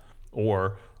all,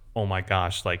 or, oh my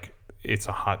gosh, like, it's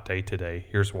a hot day today,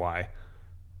 here's why.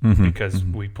 Because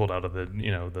we pulled out of the, you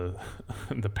know,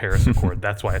 the Paris Accord.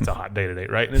 That's why it's a hot day today,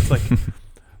 right? And it's like,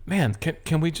 man,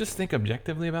 can we just think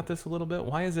objectively about this a little bit?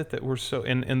 Why is it that we're so,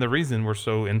 and the reason we're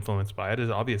so influenced by it is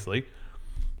obviously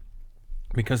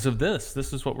because of this.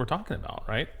 This is what we're talking about,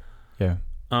 right? Yeah.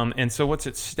 And so what's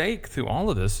at stake through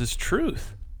all of this is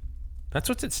truth. That's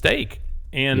what's at stake.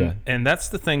 And that's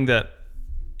the thing that,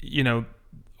 you know,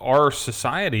 our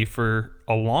society for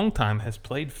a long time has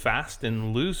played fast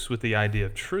and loose with the idea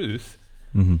of truth,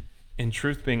 and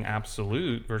truth being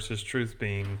absolute versus truth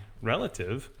being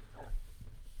relative.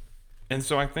 And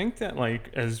so I think that,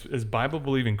 like, as Bible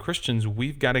believing Christians,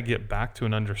 we've got to get back to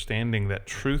an understanding that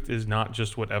truth is not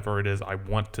just whatever it is I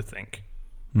want to think.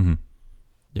 Yeah.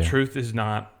 Truth is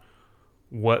not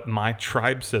what my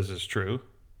tribe says is true,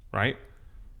 right?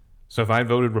 So if I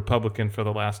voted Republican for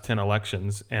the last 10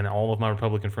 elections and all of my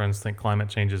Republican friends think climate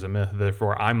change is a myth,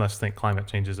 therefore I must think climate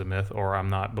change is a myth, or I'm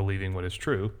not believing what is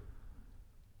true.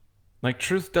 Like,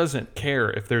 truth doesn't care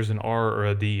if there's an R or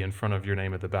a D in front of your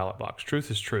name at the ballot box.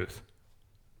 Truth is truth.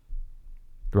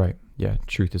 Right. Yeah.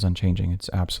 Truth is unchanging. It's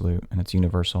absolute and it's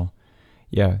universal.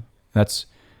 Yeah. That's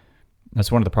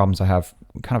one of the problems I have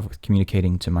kind of with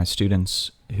communicating to my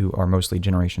students who are mostly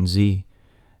Generation Z,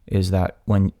 is that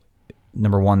when,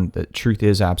 number one, the truth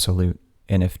is absolute.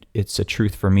 And if it's a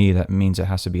truth for me, that means it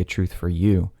has to be a truth for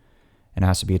you. And it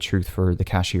has to be a truth for the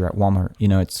cashier at Walmart. You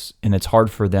know, it's hard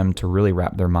for them to really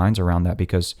wrap their minds around that,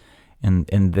 because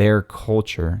in their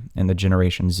culture, in the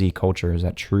Generation Z culture, is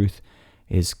that truth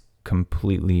is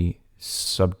completely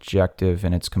subjective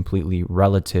and it's completely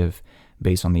relative,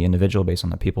 based on the individual, based on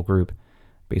the people group,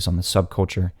 based on the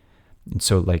subculture. And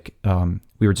so, like,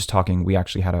 we were just talking, we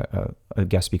actually had a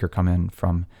guest speaker come in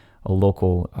from a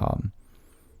local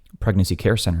pregnancy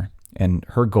care center, and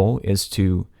her goal is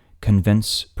to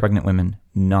convince pregnant women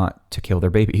not to kill their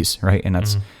babies, right? And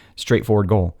that's straightforward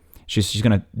goal. She's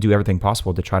going to do everything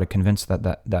possible to try to convince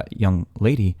that young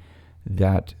lady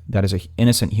that is an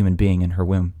innocent human being in her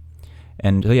womb.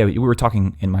 And yeah, we were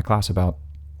talking in my class about,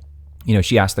 you know,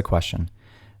 she asked the question.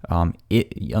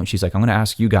 She's like, I'm going to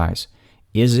ask you guys,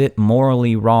 is it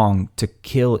morally wrong to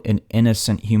kill an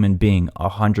innocent human being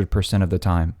 100% of the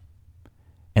time?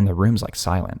 And the room's like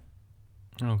silent.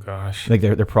 Oh gosh. Like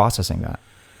they're processing that.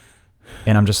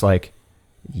 And I'm just like,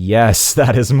 yes,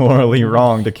 that is morally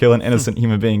wrong to kill an innocent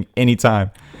human being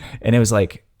anytime. And it was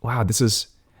like, wow, because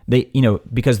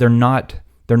they're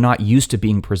not used to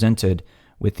being presented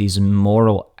with these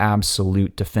moral,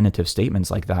 absolute, definitive statements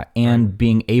like that, and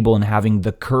being able and having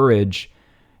the courage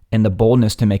and the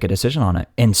boldness to make a decision on it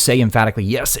and say emphatically,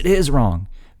 yes, it is wrong.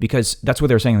 Because that's what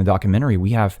they were saying in the documentary.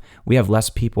 We have less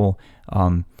people.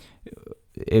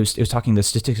 It was talking the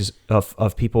statistics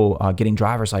of people getting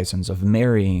driver's license, of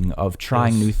marrying, of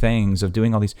trying new things, of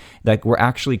doing all these. Like, we're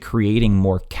actually creating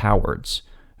more cowards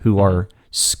who are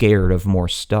scared of more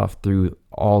stuff through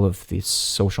all of these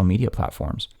social media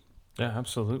platforms. Yeah,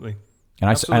 absolutely. And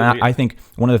I think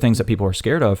one of the things that people are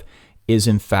scared of is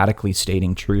emphatically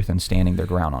stating truth and standing their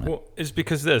ground on it. Well, it's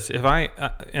because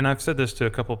and I've said this to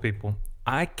a couple of people,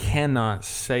 I cannot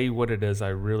say what it is I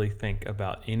really think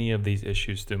about any of these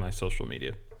issues through my social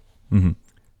media. Do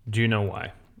you know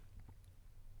why?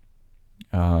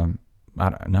 I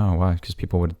don't know why. Because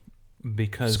people would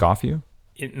scoff you?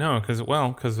 Because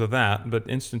of that. But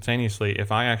instantaneously,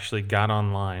 if I actually got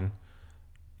online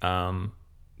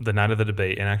the night of the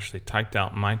debate and actually typed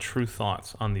out my true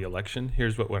thoughts on the election,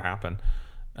 here's what would happen.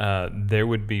 There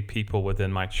would be people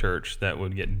within my church that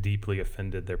would get deeply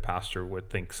offended their pastor would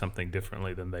think something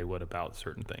differently than they would about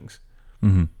certain things.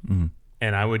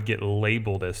 And I would get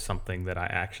labeled as something that I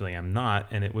actually am not,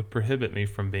 and it would prohibit me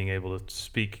from being able to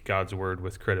speak God's word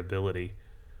with credibility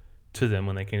to them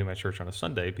when they came to my church on a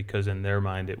Sunday, because in their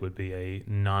mind it would be a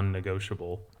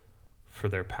non-negotiable for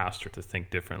their pastor to think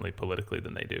differently politically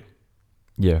than they do.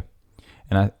 Yeah,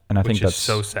 and I think that's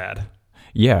so sad.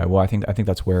 Yeah, well, I think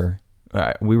that's where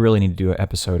we really need to do an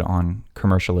episode on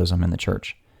commercialism in the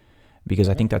church, because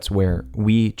I think that's where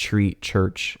we treat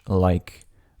church like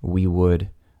we would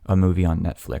a movie on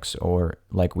Netflix, or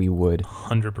like we would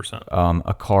 100%.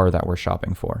 a car that we're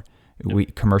shopping for.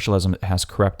 Commercialism has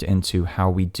crept into how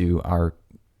we do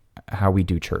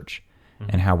church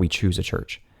and how we choose a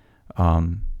church.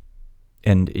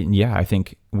 And yeah, I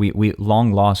think we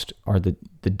long lost are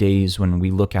the days when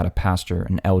we look at a pastor,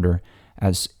 an elder,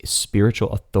 as spiritual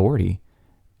authority,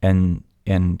 and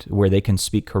where they can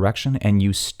speak correction, and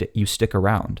you stick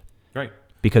around, right?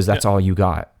 Because that's all you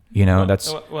got.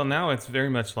 Well, now it's very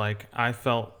much like I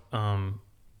felt,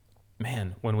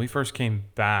 man, when we first came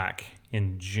back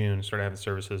in June, started having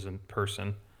services in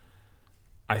person,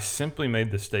 I simply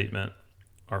made the statement,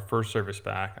 our first service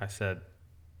back, I said,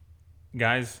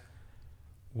 guys,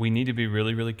 we need to be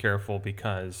really, really careful,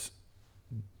 because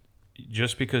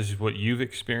just because what you've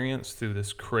experienced through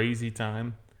this crazy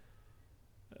time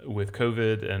with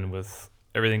COVID and with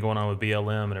everything going on with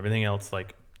BLM and everything else,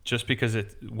 like, just because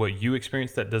it's what you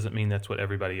experienced, that doesn't mean that's what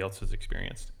everybody else has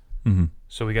experienced. Mm-hmm.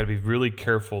 So we got to be really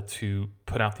careful to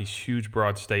put out these huge,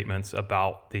 broad statements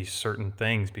about these certain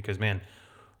things, because, man,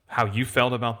 how you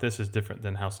felt about this is different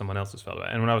than how someone else has felt about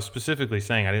it. And when I was specifically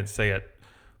saying, I didn't say it,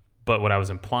 but what I was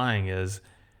implying is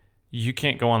you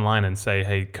can't go online and say,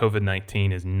 hey,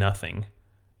 COVID-19 is nothing,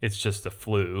 it's just a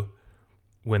flu,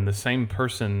 when the same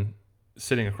person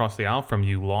sitting across the aisle from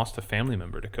you lost a family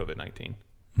member to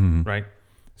COVID-19, right?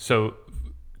 So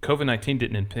COVID-19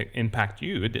 didn't impact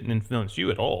you. It didn't influence you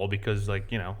at all, because,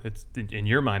 like, it's in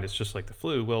your mind, it's just like the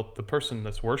flu. Well, the person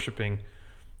that's worshiping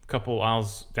a couple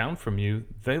aisles down from you,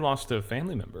 they lost a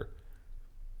family member,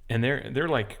 and they're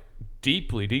like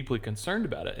deeply, deeply concerned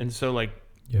about it. And so, like,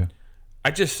 yeah, I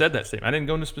just said that statement. I didn't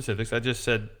go into specifics. I just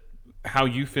said how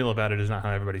you feel about it is not how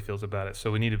everybody feels about it.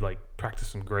 So we need to, like, practice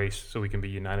some grace so we can be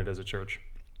united as a church.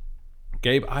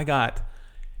 Gabe, I got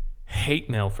hate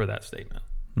mail for that statement.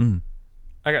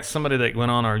 I got somebody that went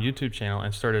on our YouTube channel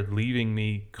and started leaving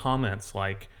me comments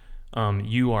like,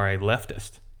 you are a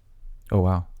leftist. Oh,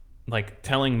 wow. Like,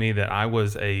 telling me that I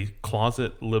was a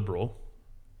closet liberal,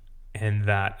 and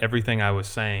that everything I was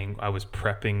saying, I was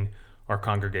prepping our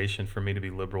congregation for me to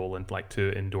be liberal and, like,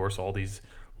 to endorse all these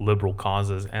liberal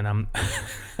causes. And and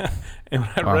when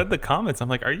I read the comments, I'm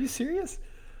like, are you serious?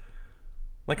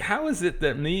 Like, how is it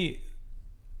that me,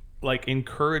 like,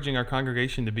 encouraging our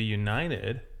congregation to be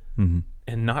united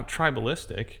and not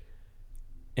tribalistic,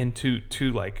 and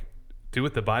to like do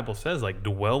what the Bible says, like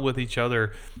dwell with each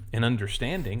other in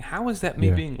understanding, how is that me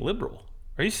being liberal?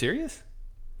 Are you serious?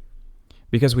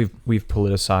 Because we've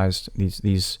politicized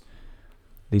these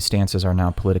stances are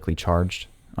now politically charged,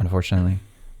 unfortunately,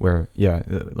 where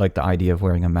like the idea of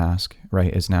wearing a mask,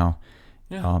 right, is now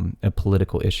a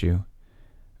political issue.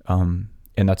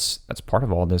 And that's part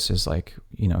of all this, is like,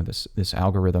 this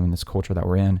algorithm and this culture that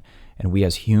we're in. And we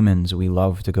as humans, we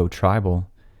love to go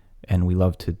tribal, and we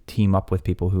love to team up with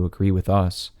people who agree with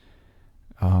us.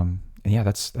 And yeah,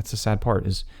 that's the sad part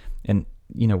is, and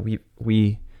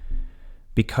we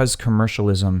because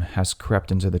commercialism has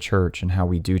crept into the church and how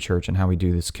we do church and how we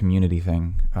do this community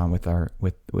thing with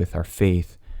our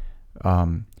faith,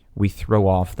 we throw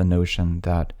off the notion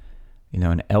that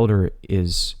an elder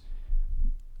is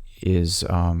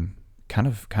kind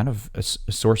of a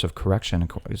source of correction,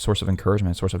 a source of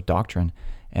encouragement, a source of doctrine,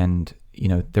 and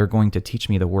they're going to teach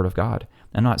me the Word of God.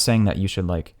 I'm not saying that you should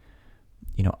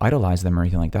idolize them or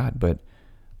anything like that, but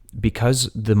because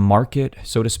the market,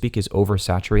 so to speak, is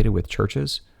oversaturated with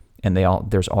churches, and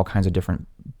there's all kinds of different,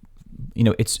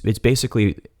 it's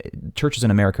basically, churches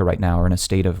in America right now are in a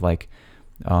state of like,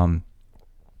 kind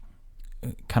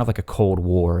of like a Cold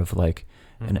War of like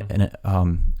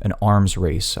an arms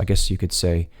race, I guess you could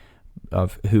say,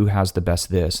 of who has the best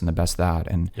this and the best that,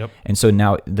 and so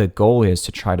now the goal is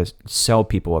to try to sell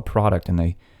people a product, and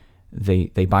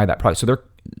they buy that product. So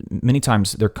many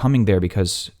times they're coming there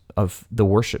because of the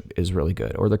worship is really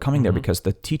good, or they're coming there because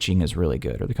the teaching is really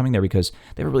good, or they're coming there because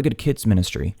they have a really good kids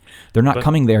ministry. They're not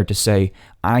coming there to say,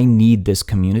 I need this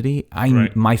community.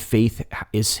 My faith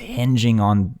is hinging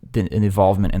on an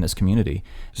involvement in this community.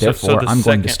 Therefore, I'm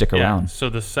going to stick around. So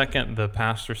the second the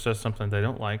pastor says something they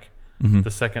don't like,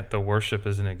 the second the worship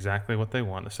isn't exactly what they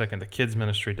want, the second the kids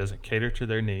ministry doesn't cater to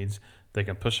their needs, they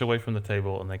can push away from the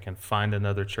table and they can find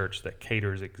another church that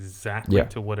caters exactly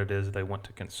to what it is they want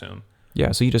to consume.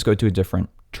 Yeah, so you just go to a different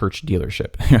church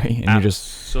dealership, right? And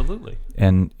absolutely.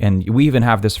 And we even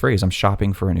have this phrase: I'm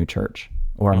shopping for a new church,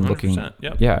 or I'm looking.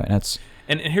 Yep. Yeah, and that's.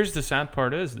 And here's the sad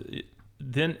part is,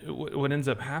 then what ends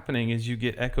up happening is you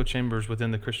get echo chambers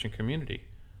within the Christian community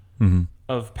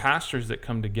of pastors that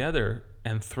come together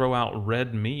and throw out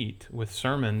red meat with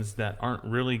sermons that aren't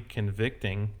really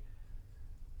convicting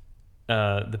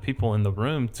the people in the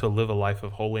room to live a life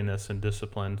of holiness and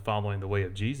discipline, following the way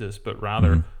of Jesus, but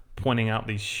rather pointing out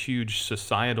these huge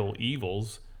societal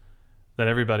evils that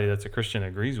everybody that's a Christian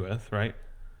agrees with, right?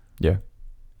 Yeah.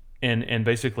 And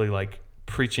basically like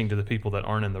preaching to the people that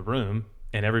aren't in the room,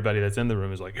 and everybody that's in the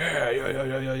room is like, yeah,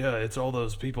 it's all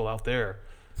those people out there.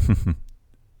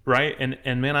 Right?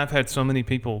 And man, I've had so many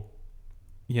people,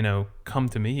 come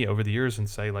to me over the years and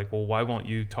say like, well, why won't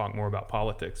you talk more about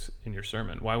politics in your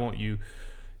sermon? Why won't you,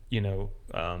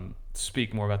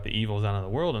 speak more about the evils out in the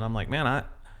world? And I'm like, man,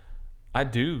 I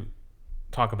do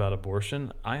talk about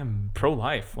abortion. I am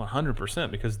pro-life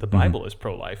 100% because the Bible is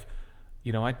pro-life.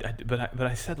 But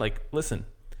I said, like, listen,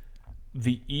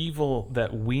 the evil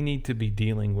that we need to be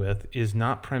dealing with is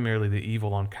not primarily the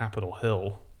evil on Capitol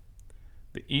Hill.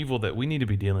 The evil that we need to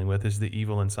be dealing with is the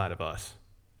evil inside of us.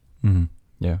 Mm-hmm.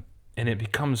 Yeah. And it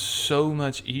becomes so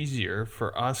much easier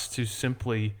for us to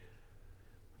simply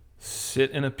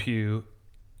sit in a pew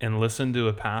and listen to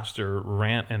a pastor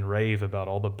rant and rave about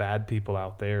all the bad people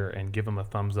out there and give them a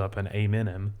thumbs up and amen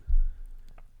him,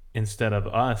 instead of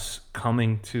us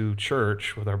coming to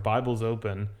church with our Bibles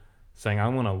open, saying, I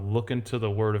want to look into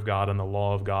the Word of God and the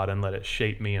law of God and let it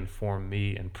shape me and form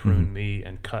me and prune me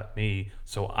and cut me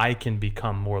so I can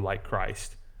become more like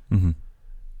Christ. Mm-hmm.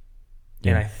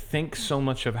 Yeah. And I think so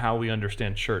much of how we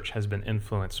understand church has been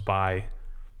influenced by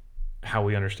how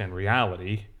we understand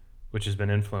reality, which has been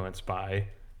influenced by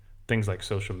things like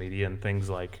social media and things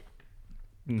like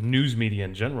news media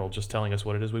in general, just telling us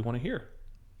what it is we want to hear.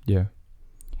 Yeah.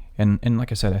 And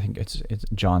like I said, I think it's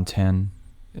John 10,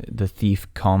 the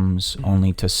thief comes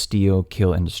only to steal,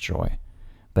 kill, and destroy.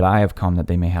 But I have come that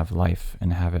they may have life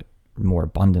and have it more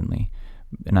abundantly.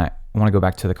 And I want to go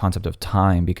back to the concept of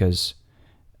time, because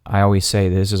I always say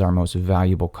this is our most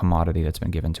valuable commodity that's been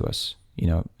given to us,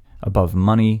 above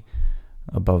money,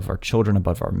 above our children,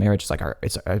 above our marriage.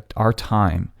 It's our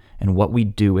time, and what we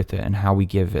do with it and how we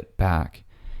give it back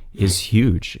is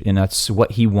huge. And that's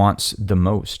what he wants the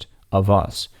most of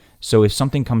us. So if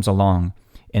something comes along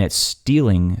and it's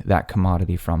stealing that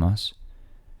commodity from us,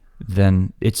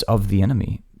 then it's of the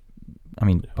enemy. I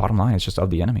mean, bottom line, it's just of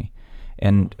the enemy.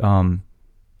 And,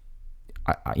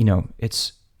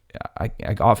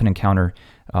 I often encounter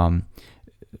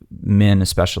men,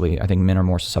 especially. I think men are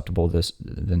more susceptible to this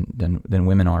than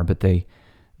women are, but they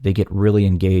get really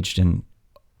engaged in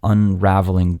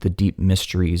unraveling the deep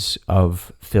mysteries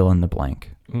of fill in the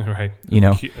blank. Right.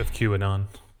 Of QAnon.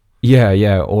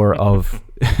 Yeah, or of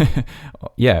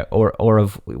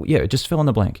just fill in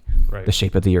the blank. Right. The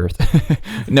shape of the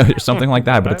earth. No, something like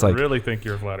that. But it's like, I really think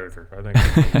you're a flat earther. I think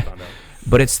that's what we found out.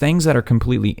 But it's things that are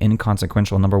completely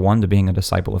inconsequential. Number one, to being a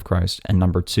disciple of Christ, and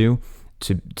number two,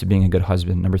 to being a good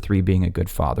husband. Number three, being a good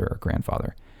father or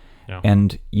grandfather. Yeah.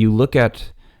 And you look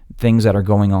at things that are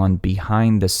going on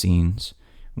behind the scenes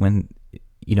when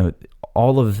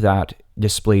all of that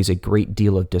displays a great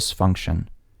deal of dysfunction.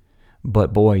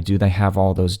 But boy, do they have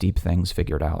all those deep things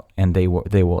figured out, and they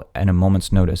will, at a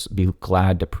moment's notice, be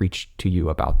glad to preach to you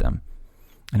about them.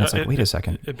 And it's like, wait a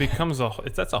second. It becomes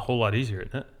that's a whole lot easier,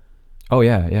 isn't it? Oh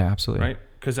yeah, absolutely. Right?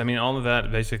 Because all of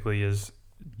that basically is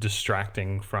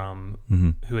distracting from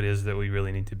who it is that we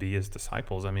really need to be as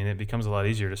disciples. it becomes a lot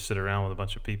easier to sit around with a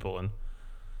bunch of people and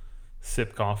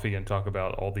sip coffee and talk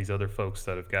about all these other folks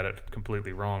that have got it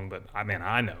completely wrong. But I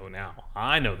know now.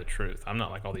 I know the truth. I'm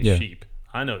not like all these sheep.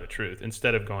 I know the truth.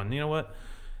 Instead of going, you know what?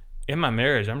 In my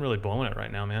marriage, I'm really blowing it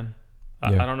right now, man.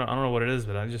 I don't know what it is,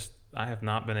 but I have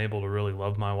not been able to really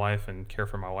love my wife and care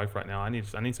for my wife right now. I need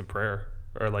some prayer.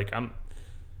 Or like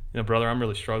brother, I'm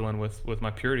really struggling with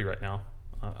my purity right now.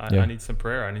 I need some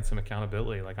prayer. I need some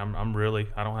accountability. Like I'm really,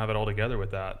 I don't have it all together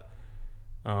with that.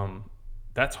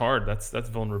 That's hard. That's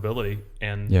vulnerability.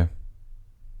 And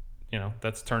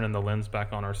that's turning the lens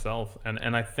back on ourselves.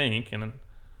 And I think, and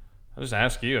I'll just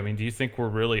ask you, do you think we're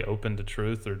really open to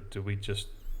truth, or do we just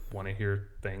want to hear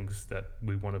things that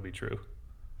we want to be true?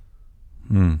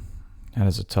 That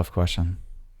is a tough question.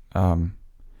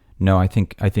 No, I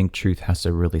think truth has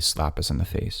to really slap us in the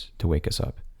face to wake us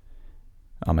up.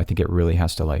 I think it really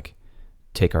has to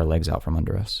take our legs out from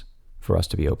under us for us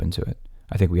to be open to it.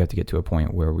 I think we have to get to a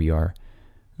point where we are,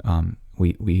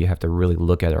 we have to really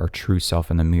look at our true self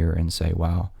in the mirror and say,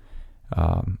 wow,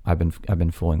 I've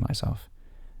been fooling myself.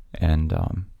 And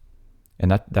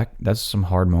that's some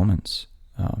hard moments.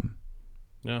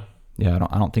 Yeah.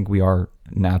 I don't think we are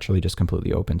naturally just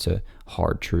completely open to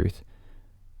hard truth.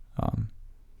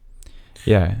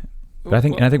 But I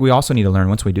think we also need to learn,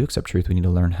 once we do accept truth, we need to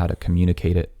learn how to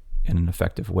communicate it in an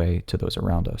effective way to those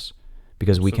around us,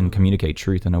 because we can communicate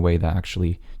truth in a way that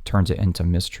actually turns it into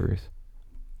mistruth.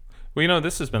 Well,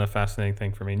 this has been a fascinating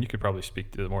thing for me, and you could probably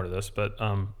speak to more to this, but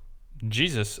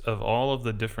Jesus, of all of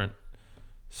the different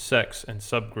sects and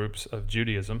subgroups of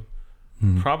Judaism,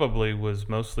 probably was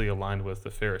mostly aligned with the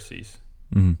Pharisees,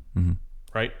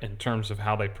 right? In terms of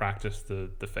how they practiced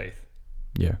the faith.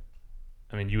 Yeah.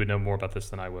 I mean, you would know more about this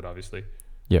than I would, obviously.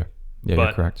 Yeah. Yeah, But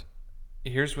you're correct.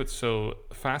 Here's what's so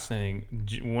fascinating.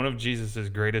 One of Jesus'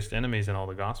 greatest enemies in all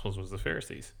the Gospels was the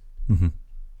Pharisees.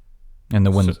 And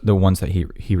the ones that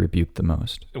he rebuked the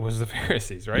most. It was the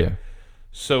Pharisees, right? Yeah.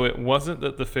 So it wasn't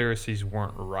that the Pharisees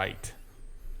weren't right.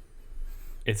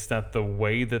 It's that the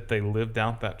way that they lived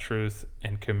out that truth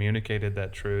and communicated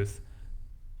that truth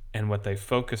and what they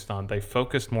focused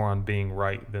more on being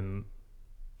right than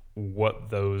what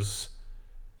those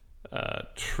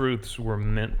truths were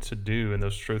meant to do. And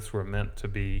those truths were meant to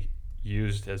be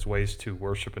used as ways to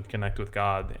worship and connect with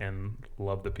God and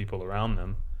love the people around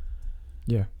them.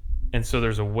 Yeah. And so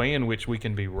there's a way in which we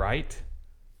can be right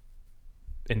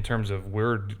in terms of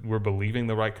we're believing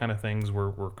the right kind of things.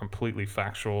 We're completely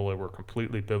factual and we're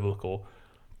completely biblical.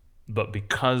 But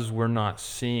because we're not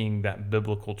seeing that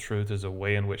biblical truth as a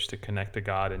way in which to connect to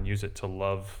God and use it to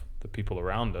love the people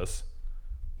around us,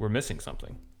 we're missing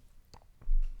something.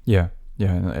 Yeah.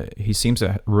 Yeah. He seems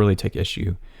to really take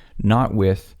issue, not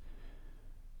with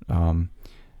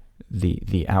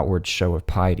the outward show of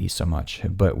piety so much,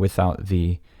 but without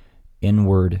the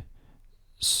inward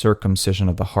circumcision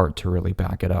of the heart to really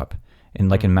back it up. And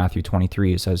like in Matthew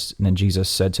 23, it says, "And then Jesus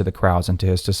said to the crowds and to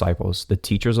his disciples, the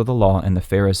teachers of the law and the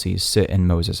Pharisees sit in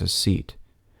Moses' seat.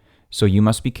 So you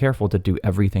must be careful to do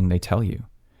everything they tell you.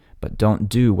 But don't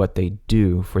do what they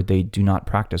do, for they do not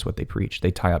practice what they preach.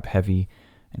 They tie up heavy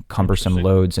and cumbersome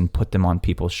loads and put them on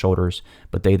people's shoulders,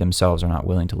 but they themselves are not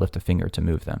willing to lift a finger to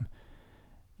move them."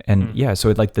 And so it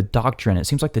seems like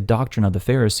the doctrine of the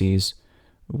Pharisees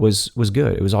was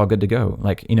good. It was all good to go.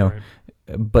 Right.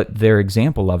 But their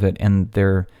example of it and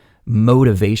their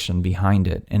motivation behind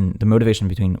it and the motivation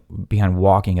behind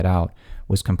walking it out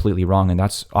was completely wrong. And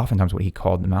that's oftentimes what he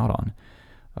called them out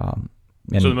on.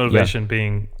 So the motivation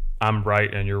being, I'm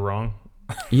right and you're wrong.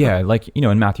 Yeah.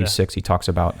 In Matthew 6, he talks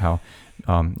about how,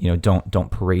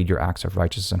 don't parade your acts of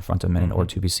righteousness in front of men in order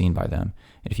to be seen by them.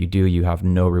 And if you do, you have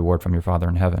no reward from your Father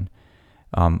in heaven.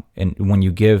 And when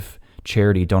you give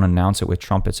charity, don't announce it with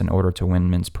trumpets in order to win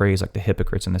men's praise like the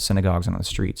hypocrites in the synagogues and on the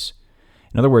streets.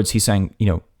 In other words, he's saying,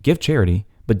 give charity,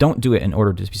 but don't do it in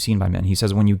order to be seen by men. He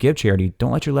says, when you give charity,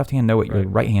 don't let your left hand know what your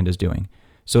right hand is doing.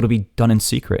 So it'll be done in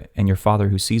secret, and your Father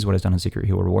who sees what is done in secret,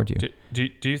 he will reward you.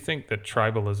 Do you think that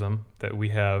tribalism that we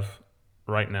have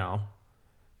right now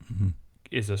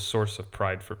is a source of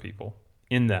pride for people?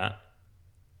 In that,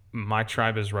 my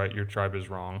tribe is right, your tribe is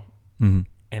wrong.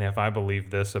 And if I believe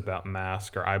this about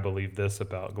masks, or I believe this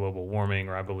about global warming,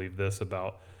 or I believe this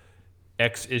about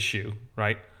X issue,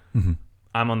 right?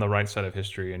 I'm on the right side of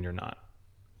history and you're not.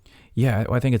 Yeah,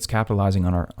 I think it's capitalizing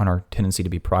on our tendency to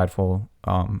be prideful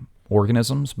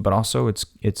organisms, but also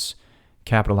it's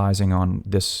capitalizing on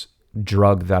this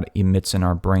drug that emits in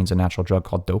our brains, a natural drug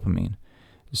called dopamine.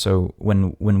 So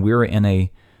when we're in a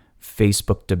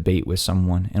Facebook debate with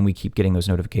someone and we keep getting those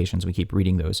notifications, we keep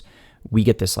reading those, we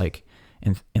get this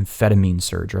amphetamine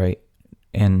surge, right?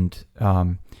 And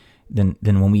then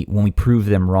when we prove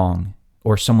them wrong,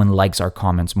 or someone likes our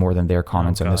comments more than their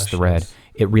comments in this thread,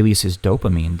 it releases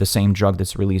dopamine, the same drug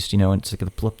that's released, it's like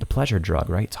the pleasure drug,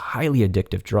 right? It's a highly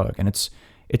addictive drug, and it's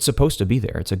supposed to be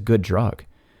there. It's a good drug,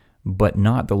 but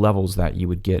not the levels that you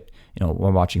would get,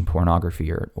 while watching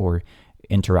pornography or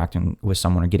interacting with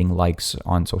someone or getting likes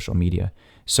on social media.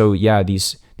 So yeah,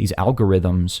 these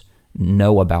algorithms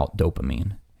know about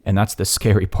dopamine. And that's the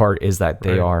scary part, is that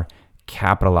they are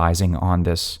capitalizing on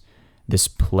this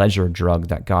pleasure drug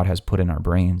that God has put in our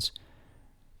brains.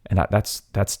 And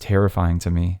that's terrifying to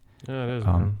me. Yeah, it is,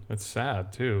 man. It's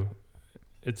sad too.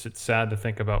 It's sad to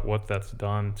think about what that's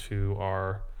done to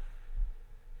our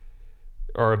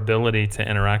ability to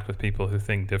interact with people who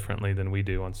think differently than we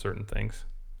do on certain things.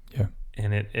 Yeah.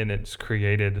 And it's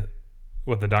created,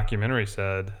 what the documentary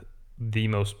said, the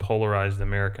most polarized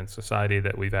American society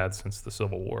that we've had since the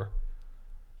Civil War.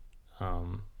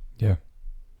 Yeah.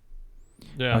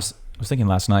 I was thinking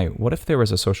last night, what if there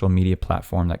was a social media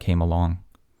platform that came along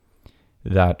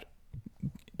that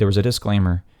there was a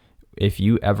disclaimer: if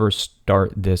you ever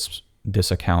start this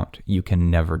account, you can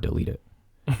never delete it.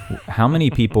 How many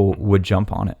people would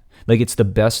jump on it? It's the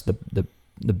best, the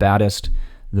baddest,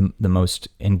 the most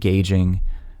engaging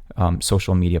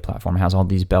social media platform. It has all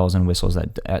these bells and whistles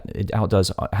that it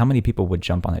outdoes. How many people would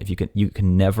jump on it if you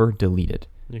can never delete it?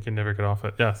 You can never get off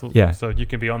it. Yeah. So you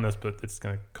can be on this, but it's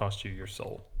going to cost you your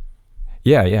soul.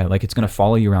 Yeah. Like it's going to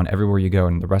follow you around everywhere you go,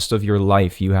 and the rest of your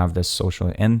life you have this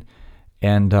social. And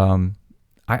I'm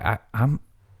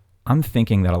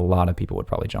thinking that a lot of people would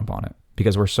probably jump on it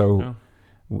because we're so,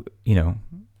 you know,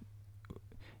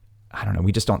 I don't know.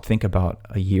 We just don't think about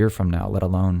a year from now, let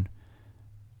alone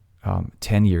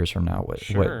 10 years from now,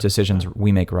 what decisions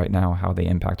we make right now, how they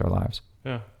impact our lives.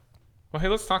 Yeah. Well, hey,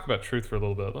 let's talk about truth for a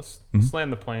little bit. Let's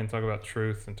land the plane, talk about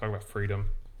truth, and talk about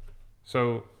freedom.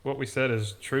 So what we said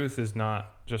is truth is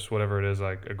not just whatever it is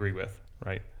I agree with,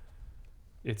 right?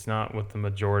 It's not what the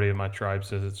majority of my tribe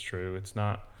says it's true. It's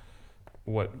not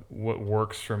what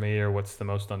works for me or what's the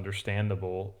most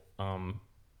understandable.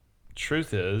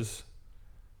 Truth is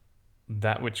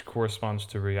that which corresponds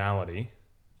to reality.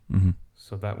 Mm-hmm.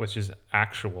 So that which is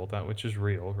actual, that which is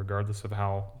real, regardless of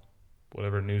how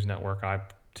whatever news network I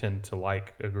tend to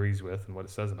like agrees with and what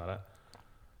it says about it.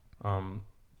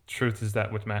 Truth is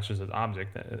that which matches its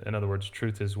object. In other words,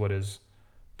 truth is what is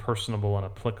personable and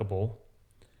applicable.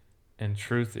 And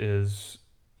truth is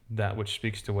that which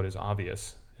speaks to what is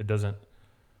obvious. It doesn't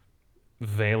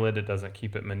veil it. It doesn't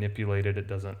keep it manipulated. It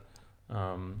doesn't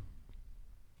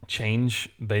change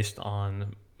based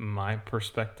on my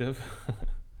perspective.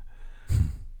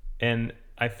 And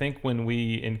I think when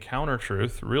we encounter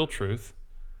truth, real truth,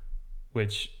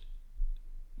 which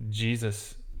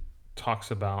Jesus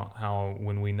talks about how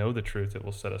when we know the truth, it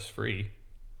will set us free.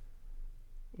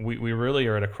 We really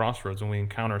are at a crossroads when we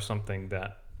encounter something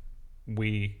that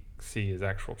we see as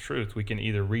actual truth. We can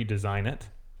either redesign it,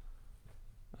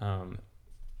 and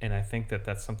I think that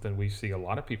that's something we see a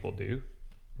lot of people do,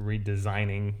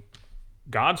 redesigning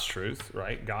God's truth,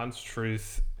 right? God's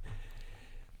truth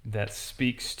that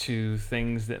speaks to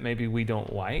things that maybe we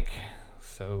don't like.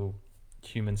 So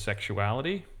human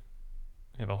sexuality.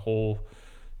 We have a whole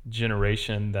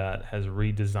generation that has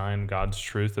redesigned God's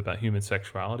truth about human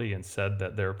sexuality and said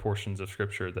that there are portions of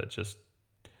Scripture that just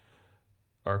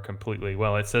are completely,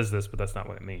 well, it says this, but that's not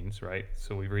what it means, right?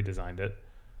 So we've redesigned it.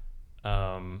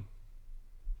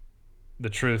 The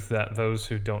truth that those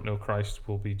who don't know Christ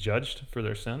will be judged for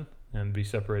their sin and be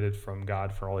separated from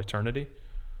God for all eternity.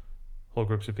 Whole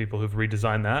groups of people who've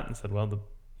redesigned that and said, well,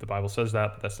 the Bible says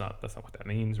that, but that's not what that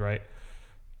means, right?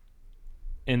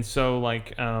 And so,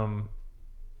 like,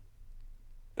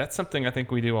 that's something I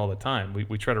think we do all the time.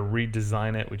 We try to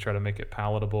redesign it. We try to make it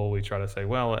palatable. We try to say,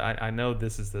 well, I know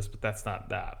this is this, but that's not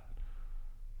that,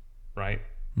 right?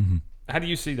 Mm-hmm. How do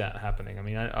you see that happening? I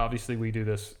mean, obviously we do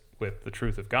this with the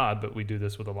truth of God, but we do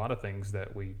this with a lot of things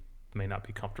that we may not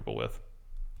be comfortable with.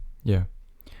 Yeah.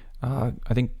 I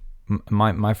think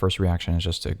my first reaction is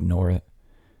just to ignore it,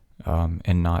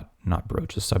 and not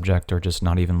broach the subject or just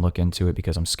not even look into it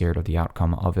because I'm scared of the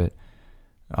outcome of it.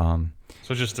 So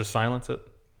just to silence it?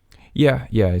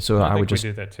 Yeah. So I would just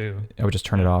do that too. I would just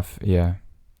turn it off. Yeah.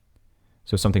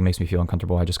 So if something makes me feel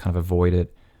uncomfortable, I just kind of avoid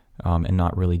it, and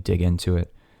not really dig into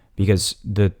it, because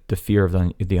the fear of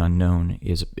the unknown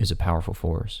is a powerful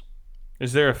force.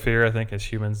 Is there a fear, I think, as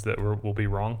humans that we'll be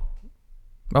wrong?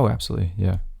 Oh, absolutely.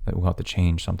 Yeah. That we'll have to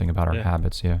change something about our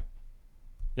habits. Yeah.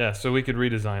 Yeah. So we could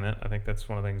redesign it. I think that's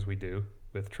one of the things we do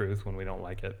with truth when we don't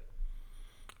like it,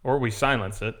 or we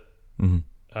silence it,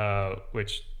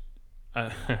 which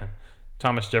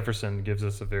Thomas Jefferson gives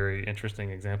us a very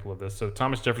interesting example of this. So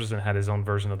Thomas Jefferson had his own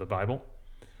version of the Bible.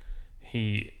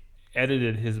 He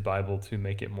edited his Bible to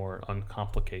make it more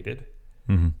uncomplicated.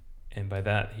 Mm-hmm. And by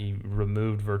that, he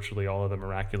removed virtually all of the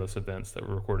miraculous events that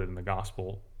were recorded in the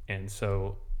gospel. And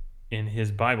so in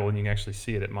his Bible, and you can actually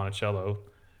see it at Monticello,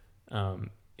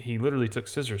 he literally took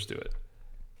scissors to it.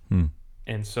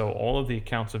 And so all of the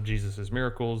accounts of Jesus'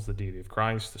 miracles, the deity of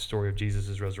Christ, the story of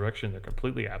Jesus' resurrection, they're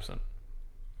completely absent.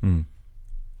 And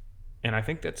I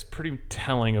think that's pretty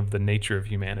telling of the nature of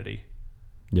humanity.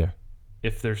 Yeah.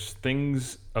 If there's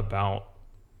things about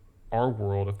our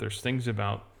world, if there's things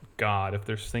about God, if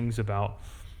there's things about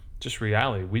just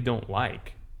reality we don't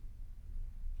like,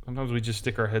 sometimes we just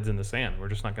stick our heads in the sand. We're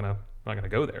just not gonna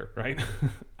go there, right?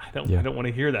 I don't want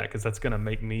to hear that, because that's gonna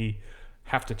make me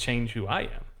have to change who I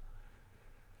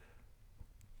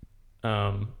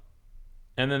am.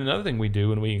 And then another thing we do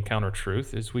when we encounter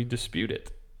truth is we dispute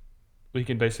it. We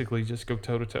can basically just go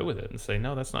toe to toe with it and say,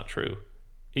 no, that's not true,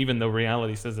 even though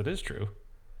reality says it is true.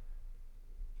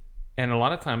 And a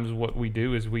lot of times what we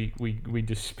do is we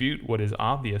dispute what is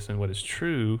obvious and what is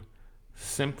true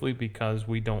simply because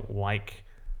we don't like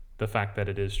the fact that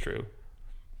it is true.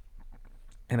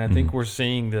 And I think we're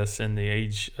seeing this in the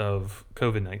age of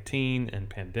COVID-19 and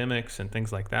pandemics and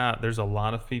things like that. There's a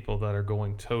lot of people that are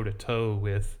going toe to toe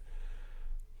with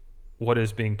what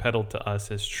is being peddled to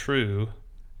us as true,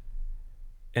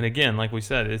 And again, like we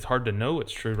said, it's hard to know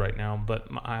what's true right now, but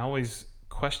I always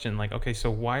question, like, okay,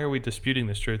 so why are we disputing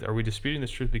this truth? Are we disputing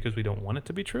this truth because we don't want it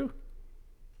to be true?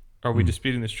 Or are we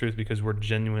disputing this truth because we're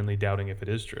genuinely doubting if it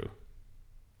is true?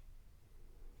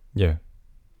 Yeah.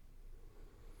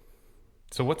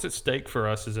 So what's at stake for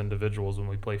us as individuals when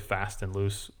we play fast and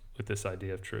loose with this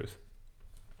idea of truth?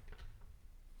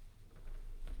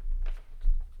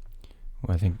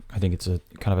 Well, I think it's a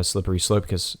kind of a slippery slope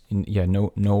because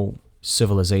no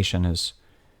civilization is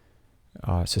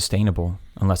sustainable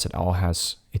unless it all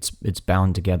has it's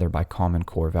bound together by common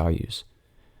core values,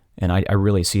 and I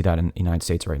really see that in the United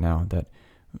States right now, that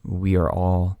we are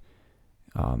all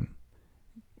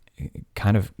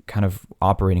kind of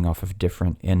operating off of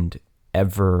different and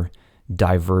ever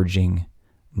diverging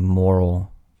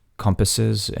moral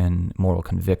compasses and moral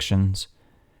convictions,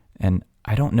 and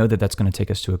I don't know that that's going to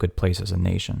take us to a good place as a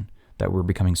nation, that we're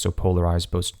becoming so polarized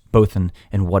both in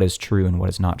what is true and what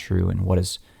is not true, and what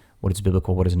is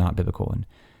biblical, what is not biblical.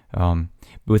 And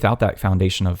without that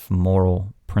foundation of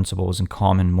moral principles and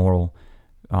common moral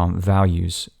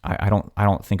values, I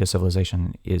don't think a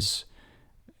civilization is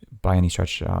by any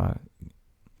stretch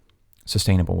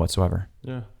sustainable whatsoever.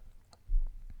 Yeah.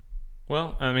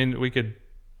 Well, I mean,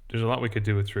 there's a lot we could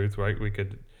do with truth, right? We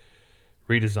could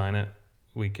redesign it.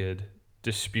 We could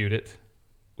dispute it.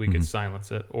 We could silence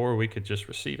it, or we could just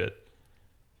receive it.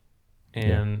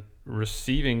 And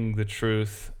receiving the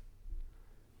truth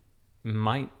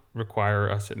might require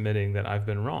us admitting that I've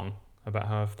been wrong about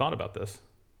how I've thought about this.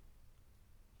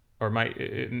 Or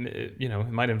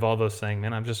it might involve us saying,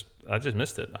 man, I just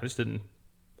missed it. I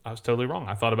was totally wrong.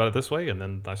 I thought about it this way, and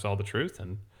then I saw the truth.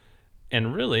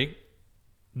 And really,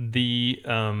 the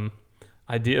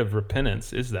idea of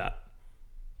repentance is that.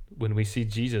 When we see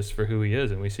Jesus for who he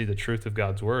is and we see the truth of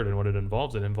God's word and what it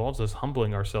involves us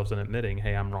humbling ourselves and admitting,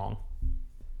 hey, I'm wrong.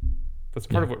 That's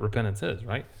part of what repentance is,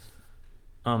 right?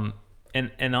 And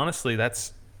honestly,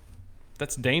 that's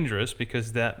dangerous,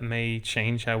 because that may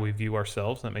change how we view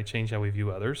ourselves. That may change how we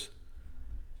view others.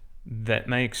 That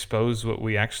may expose what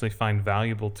we actually find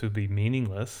valuable to be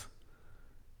meaningless.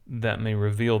 That may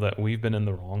reveal that we've been in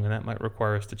the wrong, and that might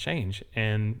require us to change.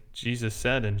 And Jesus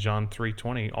said in John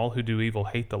 3:20, all who do evil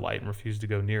hate the light and refuse to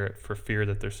go near it for fear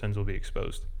that their sins will be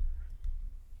exposed.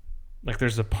 Like,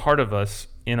 there's a part of us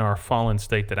in our fallen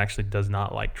state that actually does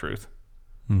not like truth,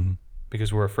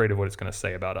 because we're afraid of what it's going to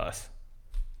say about us.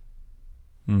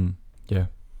 Yeah.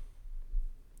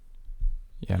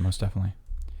 Yeah, most definitely.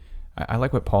 I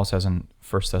like what Paul says in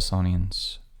 1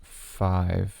 Thessalonians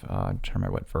 5, I'm trying to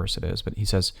remember what verse it is, but he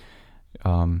says,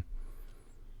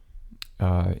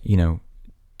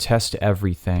 test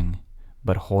everything,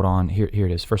 but hold on. Here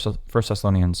it is. 1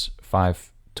 Thessalonians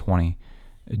 5:20.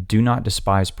 Do not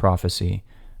despise prophecy,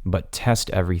 but test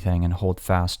everything and hold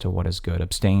fast to what is good.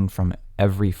 Abstain from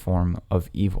every form of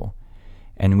evil.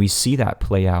 And we see that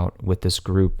play out with this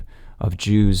group of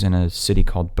Jews in a city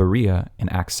called Berea in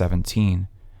Acts 17.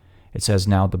 It says,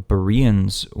 now the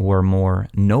Bereans were more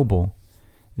noble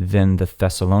than the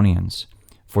Thessalonians,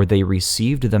 for they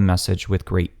received the message with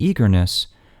great eagerness,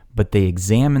 but they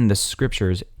examined the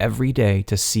scriptures every day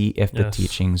to see if the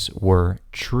teachings were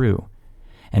true.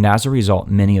 And as a result,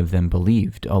 many of them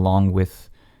believed, along with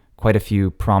quite a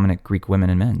few prominent Greek women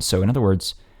and men. So in other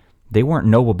words, they weren't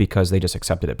noble because they just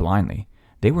accepted it blindly.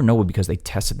 They were noble because they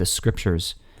tested the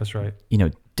scriptures. That's right.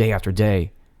 Day after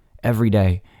day, every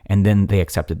day, and then they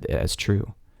accepted it as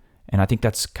true. And I think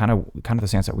that's kind of the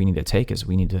stance that we need to take, is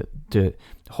we need to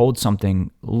hold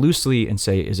something loosely and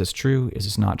say, is this true? Is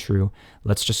this not true?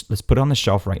 Let's put it on the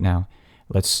shelf right now.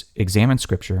 Let's examine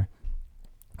scripture.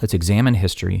 Let's examine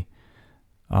history.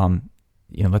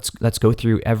 Let's go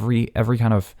through every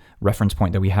kind of reference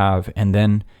point that we have, and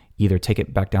then either take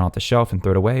it back down off the shelf and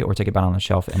throw it away, or take it back on the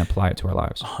shelf and apply it to our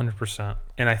lives. 100%.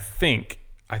 And I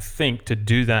think to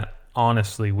do that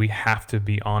honestly, we have to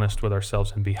be honest with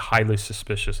ourselves and be highly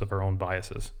suspicious of our own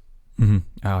biases. Mm-hmm.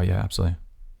 Oh yeah, absolutely.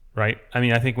 Right? I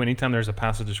mean, I think anytime there's a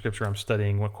passage of scripture I'm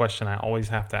studying, one question I always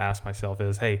have to ask myself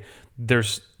is, hey,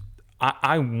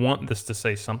 I want this to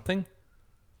say something,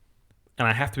 and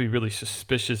I have to be really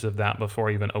suspicious of that before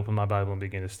I even open my Bible and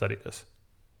begin to study this.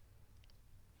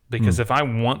 Because if I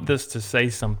want this to say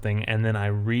something and then I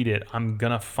read it, I'm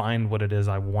going to find what it is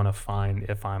I want to find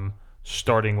if I'm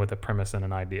starting with a premise and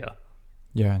an idea.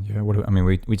 Yeah.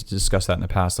 We discussed that in the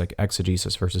past, like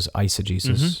exegesis versus eisegesis.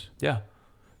 Mm-hmm. Yeah.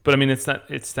 But I mean, it's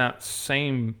that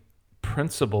same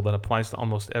principle that applies to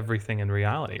almost everything in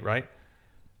reality, right?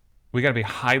 We got to be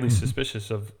highly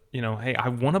suspicious of, hey, I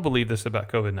want to believe this about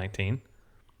COVID-19.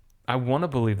 I want to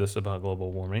believe this about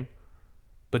global warming.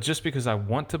 But just because I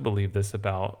want to believe this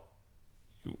about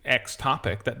X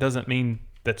topic, that doesn't mean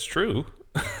that's true.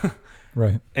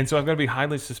 Right. And so I've got to be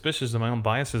highly suspicious of my own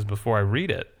biases before I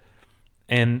read it.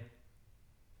 And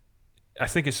I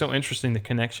think it's so interesting the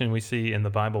connection we see in the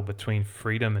Bible between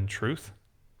freedom and truth.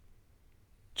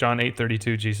 John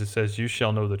 8:32, Jesus says, "You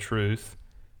shall know the truth,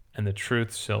 and the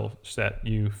truth shall set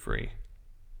you free."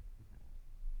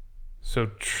 So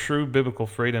true biblical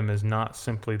freedom is not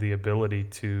simply the ability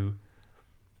to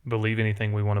believe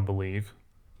anything we want to believe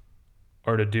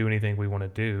or to do anything we want to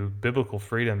do. Biblical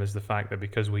freedom is the fact that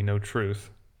because we know truth,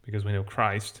 because we know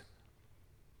Christ,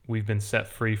 we've been set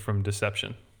free from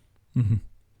deception. Mm-hmm.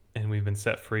 And we've been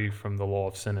set free from the law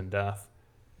of sin and death.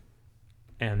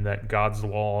 And that God's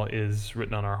law is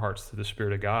written on our hearts through the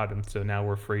Spirit of God. And so now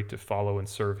we're free to follow and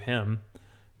serve Him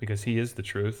because He is the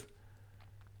truth.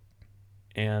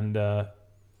 And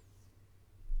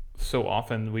so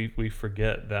often we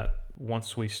forget that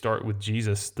once we start with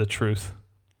Jesus, the truth,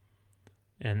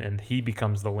 and He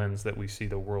becomes the lens that we see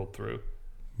the world through.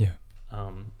 Yeah.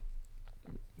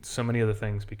 So many other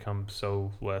things become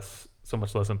so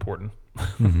much less important.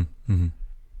 Mm-hmm. Mm-hmm.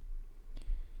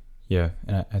 Yeah,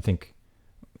 and I think,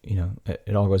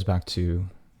 it all goes back to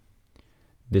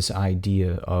this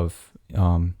idea of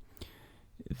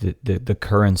the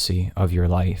currency of your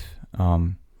life.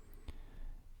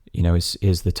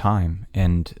 Is the time,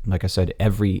 and like I said,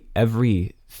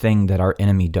 everything that our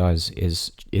enemy does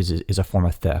is a form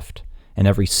of theft, and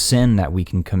every sin that we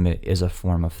can commit is a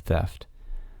form of theft.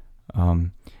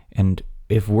 And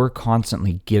if we're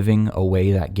constantly giving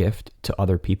away that gift to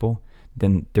other people,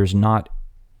 then there's not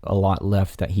a lot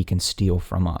left that he can steal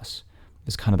from us.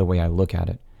 It's kind of the way I look at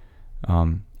it.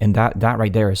 And that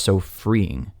right there is so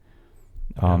freeing.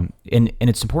 And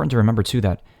it's important to remember too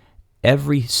that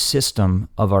every system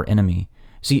of our enemy,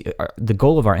 the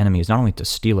goal of our enemy is not only to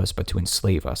steal us, but to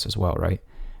enslave us as well, right?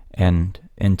 And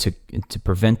to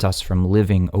prevent us from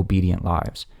living obedient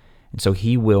lives. And so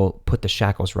he will put the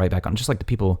shackles right back on, just like the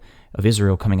people of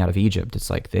Israel coming out of Egypt. It's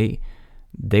like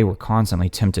they were constantly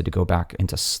tempted to go back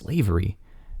into slavery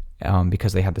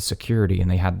because they had the security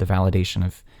and they had the validation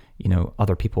of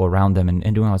other people around them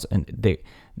and doing all this. And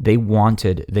they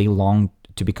longed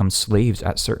to become slaves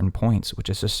at certain points, which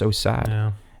is just so sad.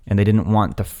 Yeah. And they didn't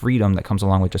want the freedom that comes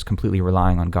along with just completely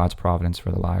relying on God's providence for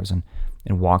their lives and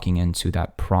walking into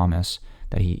that promise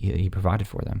that he provided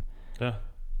for them. Yeah.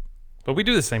 But we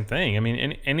do the same thing. I mean,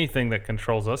 anything that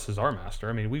controls us is our master.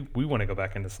 I mean, we want to go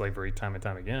back into slavery time and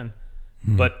time again.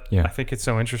 But yeah. I think it's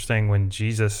so interesting when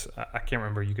Jesus, I can't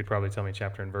remember, you could probably tell me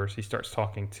chapter and verse, he starts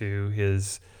talking to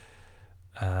he's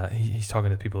talking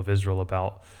to the people of Israel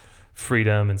about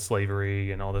freedom and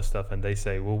slavery and all this stuff. And they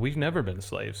say, well, we've never been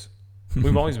slaves.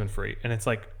 We've always been free. And it's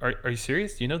like, are you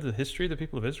serious? Do you know the history of the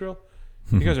people of Israel?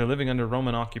 You guys are living under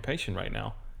Roman occupation right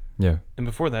now. Yeah. And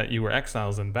before that, you were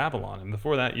exiles in Babylon. And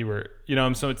before that, you were,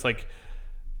 and so it's like,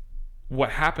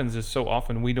 what happens is so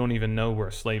often we don't even know we're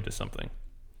a slave to something.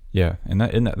 Yeah. And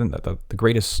the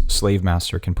greatest slave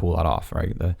master can pull that off,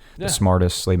 right? The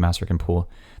smartest slave master can pull.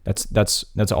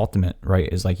 That's ultimate, right?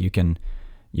 Is like you can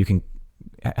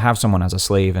have someone as a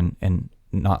slave and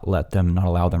not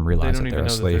allow them realize that they're a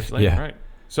slave. Yeah. Right.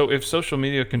 So if social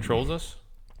media controls us,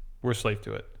 we're a slave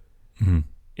to it. Mm-hmm.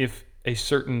 If a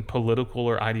certain political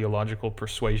or ideological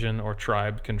persuasion or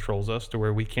tribe controls us to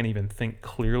where we can't even think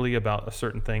clearly about a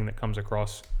certain thing that comes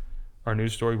across our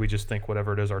news story, we just think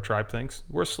whatever it is our tribe thinks,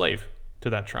 we're a slave to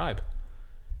that tribe.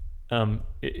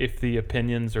 If the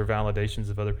opinions or validations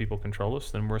of other people control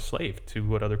us, then we're a slave to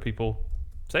what other people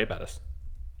say about us.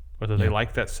 Whether they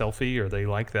like that selfie or they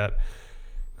like that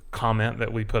comment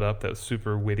that we put up that's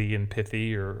super witty and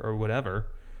pithy or whatever.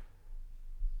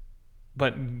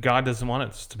 But God doesn't want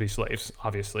us to be slaves,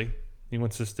 obviously. He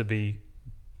wants us to be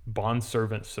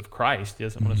bondservants of Christ. He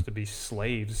doesn't want us to be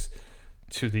slaves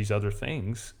to these other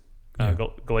things.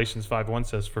 Galatians 5:1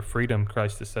 says, "For freedom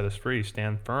Christ has set us free.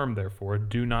 Stand firm, therefore.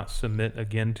 Do not submit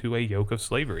again to a yoke of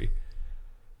slavery."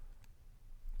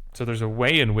 So there's a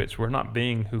way in which we're not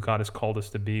being who God has called us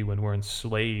to be when we're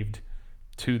enslaved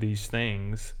to these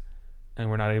things and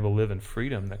we're not able to live in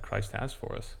freedom that Christ has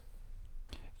for us.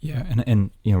 Yeah,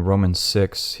 and Romans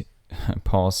 6,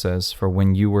 Paul says, "For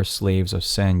when you were slaves of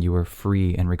sin, you were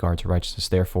free in regard to righteousness.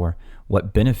 Therefore,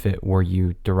 what benefit were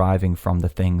you deriving from the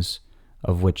things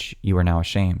of which you are now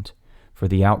ashamed? For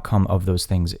the outcome of those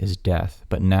things is death.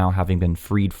 But now, having been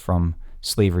freed from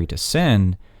slavery to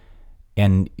sin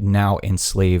and now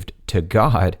enslaved to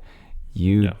God,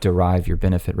 you derive your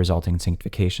benefit resulting in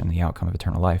sanctification, the outcome of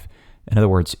eternal life." In other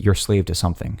words, you're slave to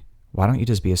something. Why don't you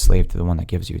just be a slave to the one that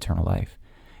gives you eternal life?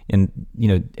 And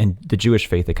in the Jewish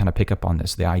faith, they kind of pick up on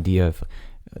this, the idea of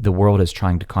the world is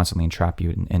trying to constantly entrap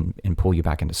you and pull you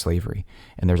back into slavery.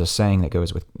 And there's a saying that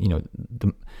goes with,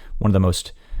 one of the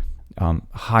most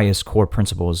highest core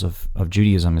principles of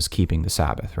Judaism is keeping the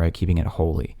Sabbath, right? Keeping it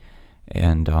holy.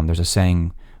 And there's a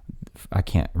saying, I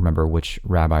can't remember which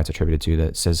rabbi it's attributed to,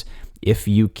 that says, if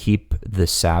you keep the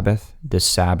Sabbath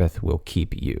will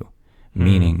keep you.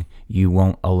 Meaning you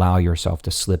won't allow yourself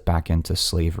to slip back into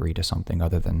slavery to something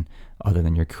other than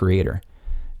your Creator,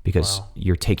 because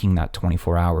you're taking that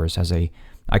 24 hours as I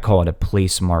call it a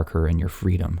place marker in your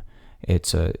freedom.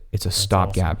 It's a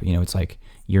stopgap. Awesome. It's like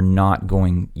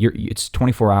it's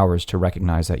 24 hours to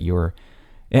recognize that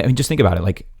I mean, just think about it.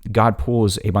 Like, God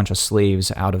pulls a bunch of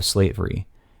slaves out of slavery,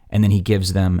 and then he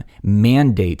gives them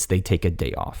mandates they take a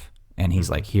day off. And he's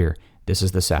like, here, this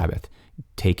is the Sabbath.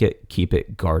 Take it, keep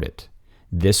it, guard it.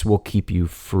 This will keep you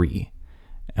free.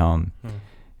 And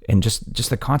just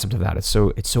the concept of that, it's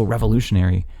so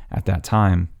revolutionary at that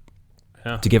time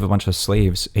to give a bunch of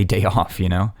slaves a day off,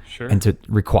 Sure. And to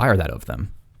require that of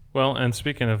them. Well, and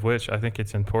speaking of which, I think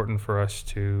it's important for us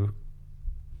to,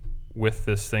 with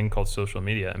this thing called social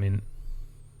media, I mean,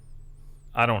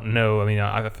 I don't know. I mean,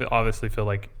 obviously feel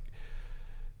like it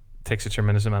takes a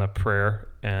tremendous amount of prayer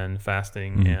and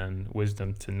fasting and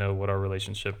wisdom to know what our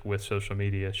relationship with social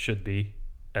media should be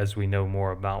as we know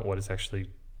more about what it's actually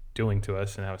doing to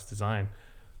us and how it's designed.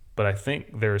 But I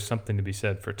think there is something to be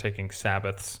said for taking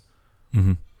Sabbaths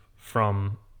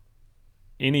from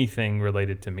anything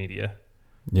related to media.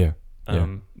 Yeah.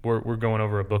 We're going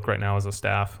over a book right now as a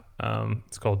staff.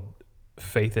 It's called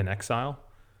Faith in Exile.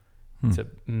 It's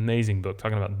an amazing book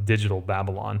talking about digital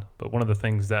Babylon. But one of the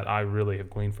things that I really have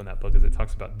gleaned from that book is it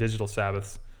talks about digital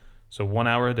Sabbaths. So 1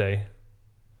 hour a day,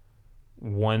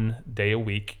 1 day a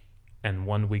week, and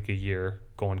 1 week a year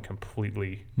going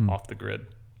completely off the grid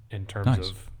in terms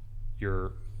of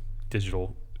your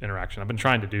digital interaction. I've been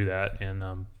trying to do that,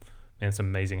 and it's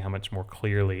amazing how much more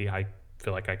clearly I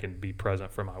feel like I can be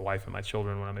present for my wife and my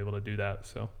children when I'm able to do that.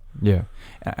 So yeah,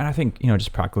 and I think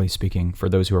just practically speaking, for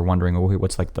those who are wondering, well,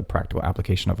 what's like the practical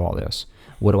application of all this?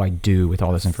 What do I do with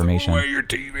all this information? Throw away your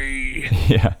TV.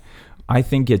 Yeah, I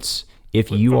think it's if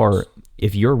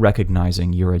you're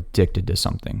recognizing you're addicted to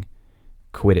something,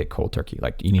 quit it cold turkey.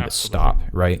 Like, you need to stop,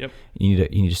 right? Yep.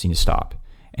 You just need to stop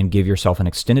and give yourself an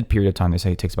extended period of time. They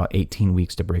say it takes about 18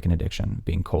 weeks to break an addiction,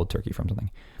 being cold turkey from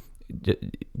something.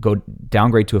 Go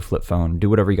downgrade to a flip phone, do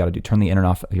whatever you got to do. Turn the internet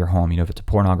off of your home. If it's a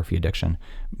pornography addiction,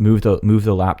 move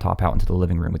the laptop out into the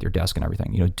living room with your desk and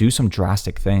everything. Do some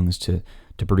drastic things to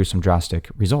produce some drastic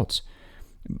results.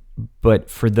 But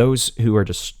for those who are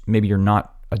just, maybe you're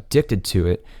not addicted to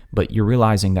it, but you're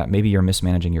realizing that maybe you're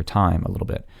mismanaging your time a little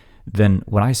bit, then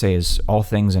what I say is all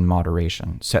things in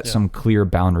moderation. Set some clear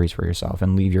boundaries for yourself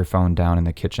and leave your phone down in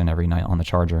the kitchen every night on the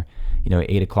charger. At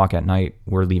 8 o'clock at night,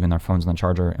 we're leaving our phones on the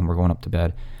charger and we're going up to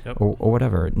bed, or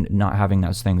whatever. Not having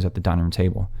those things at the dining room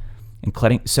table, and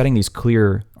setting these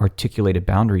clear, articulated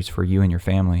boundaries for you and your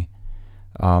family.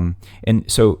 And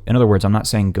so, in other words, I'm not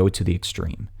saying go to the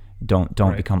extreme. Don't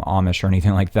become Amish or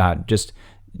anything like that. Just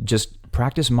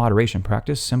practice moderation.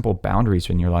 Practice simple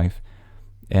boundaries in your life,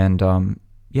 and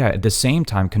at the same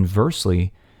time,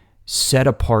 conversely, set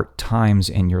apart times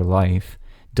in your life,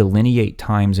 delineate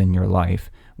times in your life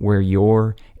where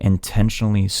you're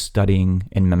intentionally studying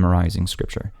and memorizing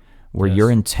scripture, where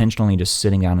you're intentionally just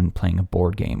sitting down and playing a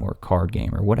board game or a card game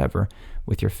or whatever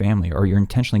with your family, or you're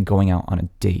intentionally going out on a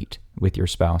date with your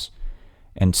spouse,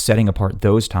 and setting apart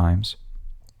those times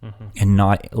and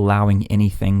not allowing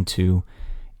anything to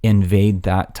invade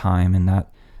that time and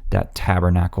that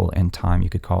tabernacle and time, you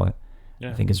could call it.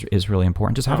 I think is really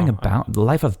important. Just having the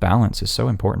life of balance is so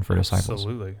important for disciples.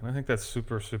 Absolutely. And I think that's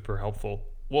super, super helpful.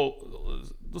 Well,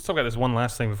 let's talk about this one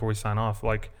last thing before we sign off.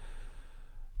 Like,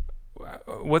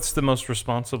 what's the most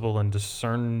responsible and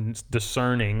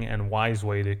discerning and wise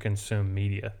way to consume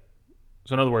media?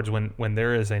 So in other words, when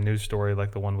there is a news story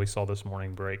like the one we saw this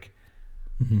morning break,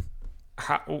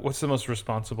 what's the most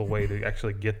responsible way to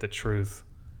actually get the truth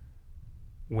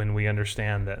when we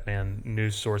understand that,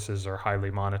 news sources are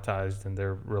highly monetized and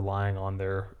they're relying on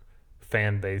their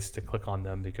fan base to click on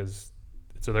them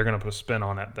so they're going to put a spin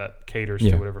on it that caters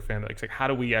to whatever fan base. Like, how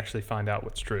do we actually find out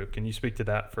what's true? Can you speak to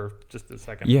that for just a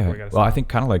second? Yeah. Well, I think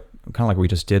kind of like we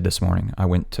just did this morning. I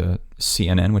went to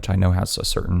CNN, which I know has a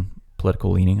certain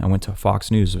political leaning. I went to Fox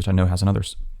News, which I know has another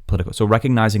political. So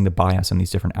recognizing the bias in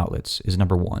these different outlets is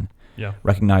number one. Yeah.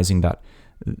 Recognizing that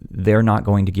they're not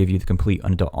going to give you the complete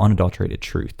unadulterated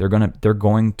truth. They're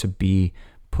going to be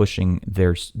pushing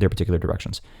their particular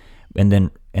directions, and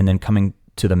then coming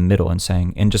to the middle and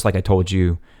saying, and just like I told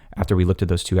you after we looked at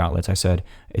those two outlets, I said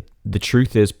the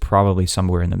truth is probably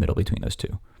somewhere in the middle between those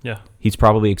two. Yeah. He's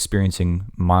probably experiencing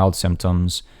mild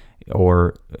symptoms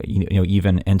or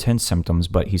even intense symptoms,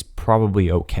 but he's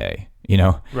probably okay.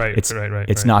 Right. It's right.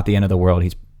 It's not the end of the world.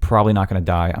 He's probably not going to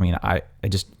die. I mean, I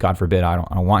just, God forbid, I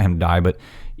don't want him to die, but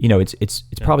it's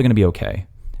probably going to be okay.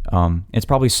 It's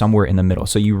probably somewhere in the middle.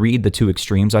 So you read the two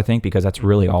extremes, I think, because that's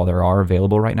really all there are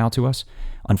available right now to us,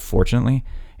 unfortunately.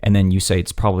 And then you say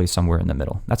it's probably somewhere in the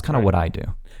middle. That's kind of what I do.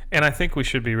 And I think we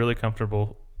should be really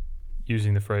comfortable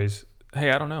using the phrase,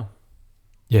 "Hey, I don't know."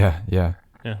 Yeah.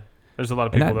 There's a lot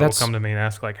of people that will come to me and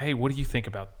ask, like, "Hey, what do you think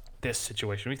about this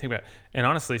situation? What do you think about?" And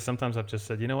honestly, sometimes I've just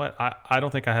said, "You know what? I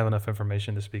don't think I have enough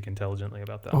information to speak intelligently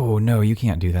about that." Oh no, you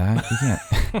can't do that. You can't.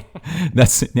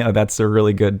 That's a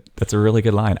really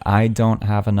good line. I don't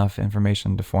have enough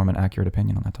information to form an accurate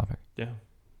opinion on that topic. Yeah,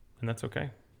 and that's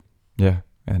okay. Yeah,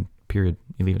 and period.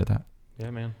 You leave it at that. Yeah,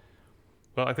 man.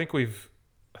 Well, I think we've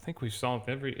solved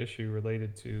every issue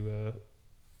related to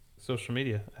social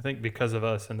media. I think because of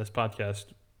us and this podcast,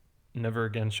 never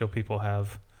again shall people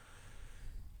have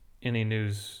any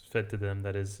news fed to them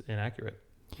that is inaccurate.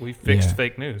 We fixed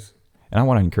fake news. And I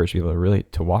want to encourage people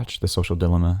to watch The Social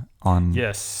Dilemma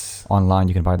online.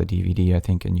 You can buy the DVD, I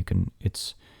think, and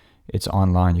it's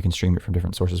online. You can stream it from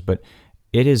different sources, but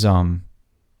it is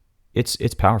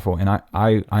it's powerful. And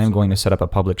I am going to set up a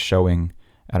public showing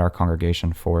at our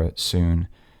congregation for it soon,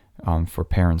 for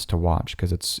parents to watch,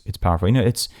 because it's powerful.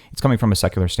 It's coming from a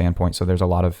secular standpoint, so there's a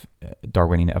lot of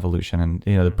Darwinian evolution, and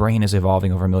the brain is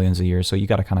evolving over millions of years, so you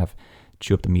got to kind of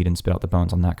chew up the meat and spit out the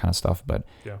bones on that kind of stuff. But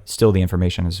still, the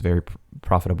information is very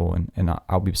profitable, and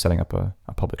I'll be setting up a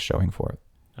public showing for it.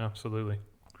 Absolutely,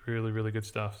 really, really good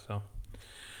stuff. So,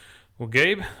 well,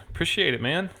 Gabe, appreciate it,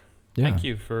 man. Yeah. Thank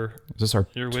you for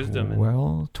your wisdom.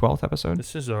 12th episode?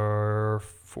 This is our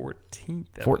 14th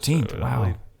episode. 14th,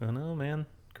 wow. I know, man.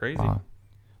 Crazy. Wow.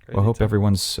 Well, I hope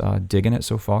everyone's digging it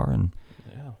so far and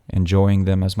Yeah. enjoying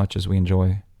them as much as we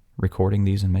enjoy recording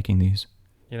these and making these.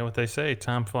 You know what they say?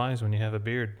 Time flies when you have a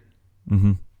beard.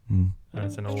 Mm-hmm. Mm-hmm.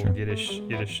 That's an old Yiddish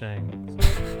saying.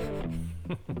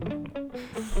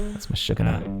 That's my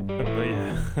shugana. But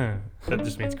yeah, that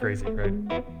just means crazy, right?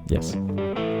 Yes.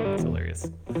 That's hilarious.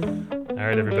 All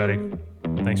right, everybody.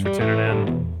 Thanks for tuning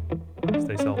in.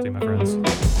 Stay salty, my friends.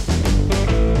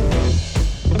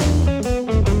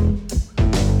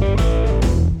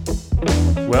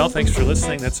 Well, thanks for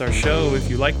listening. That's our show. If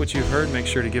you like what you've heard, make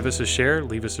sure to give us a share,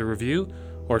 leave us a review,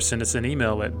 or send us an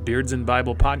email at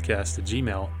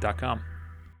beardsandbiblepodcast@gmail.com.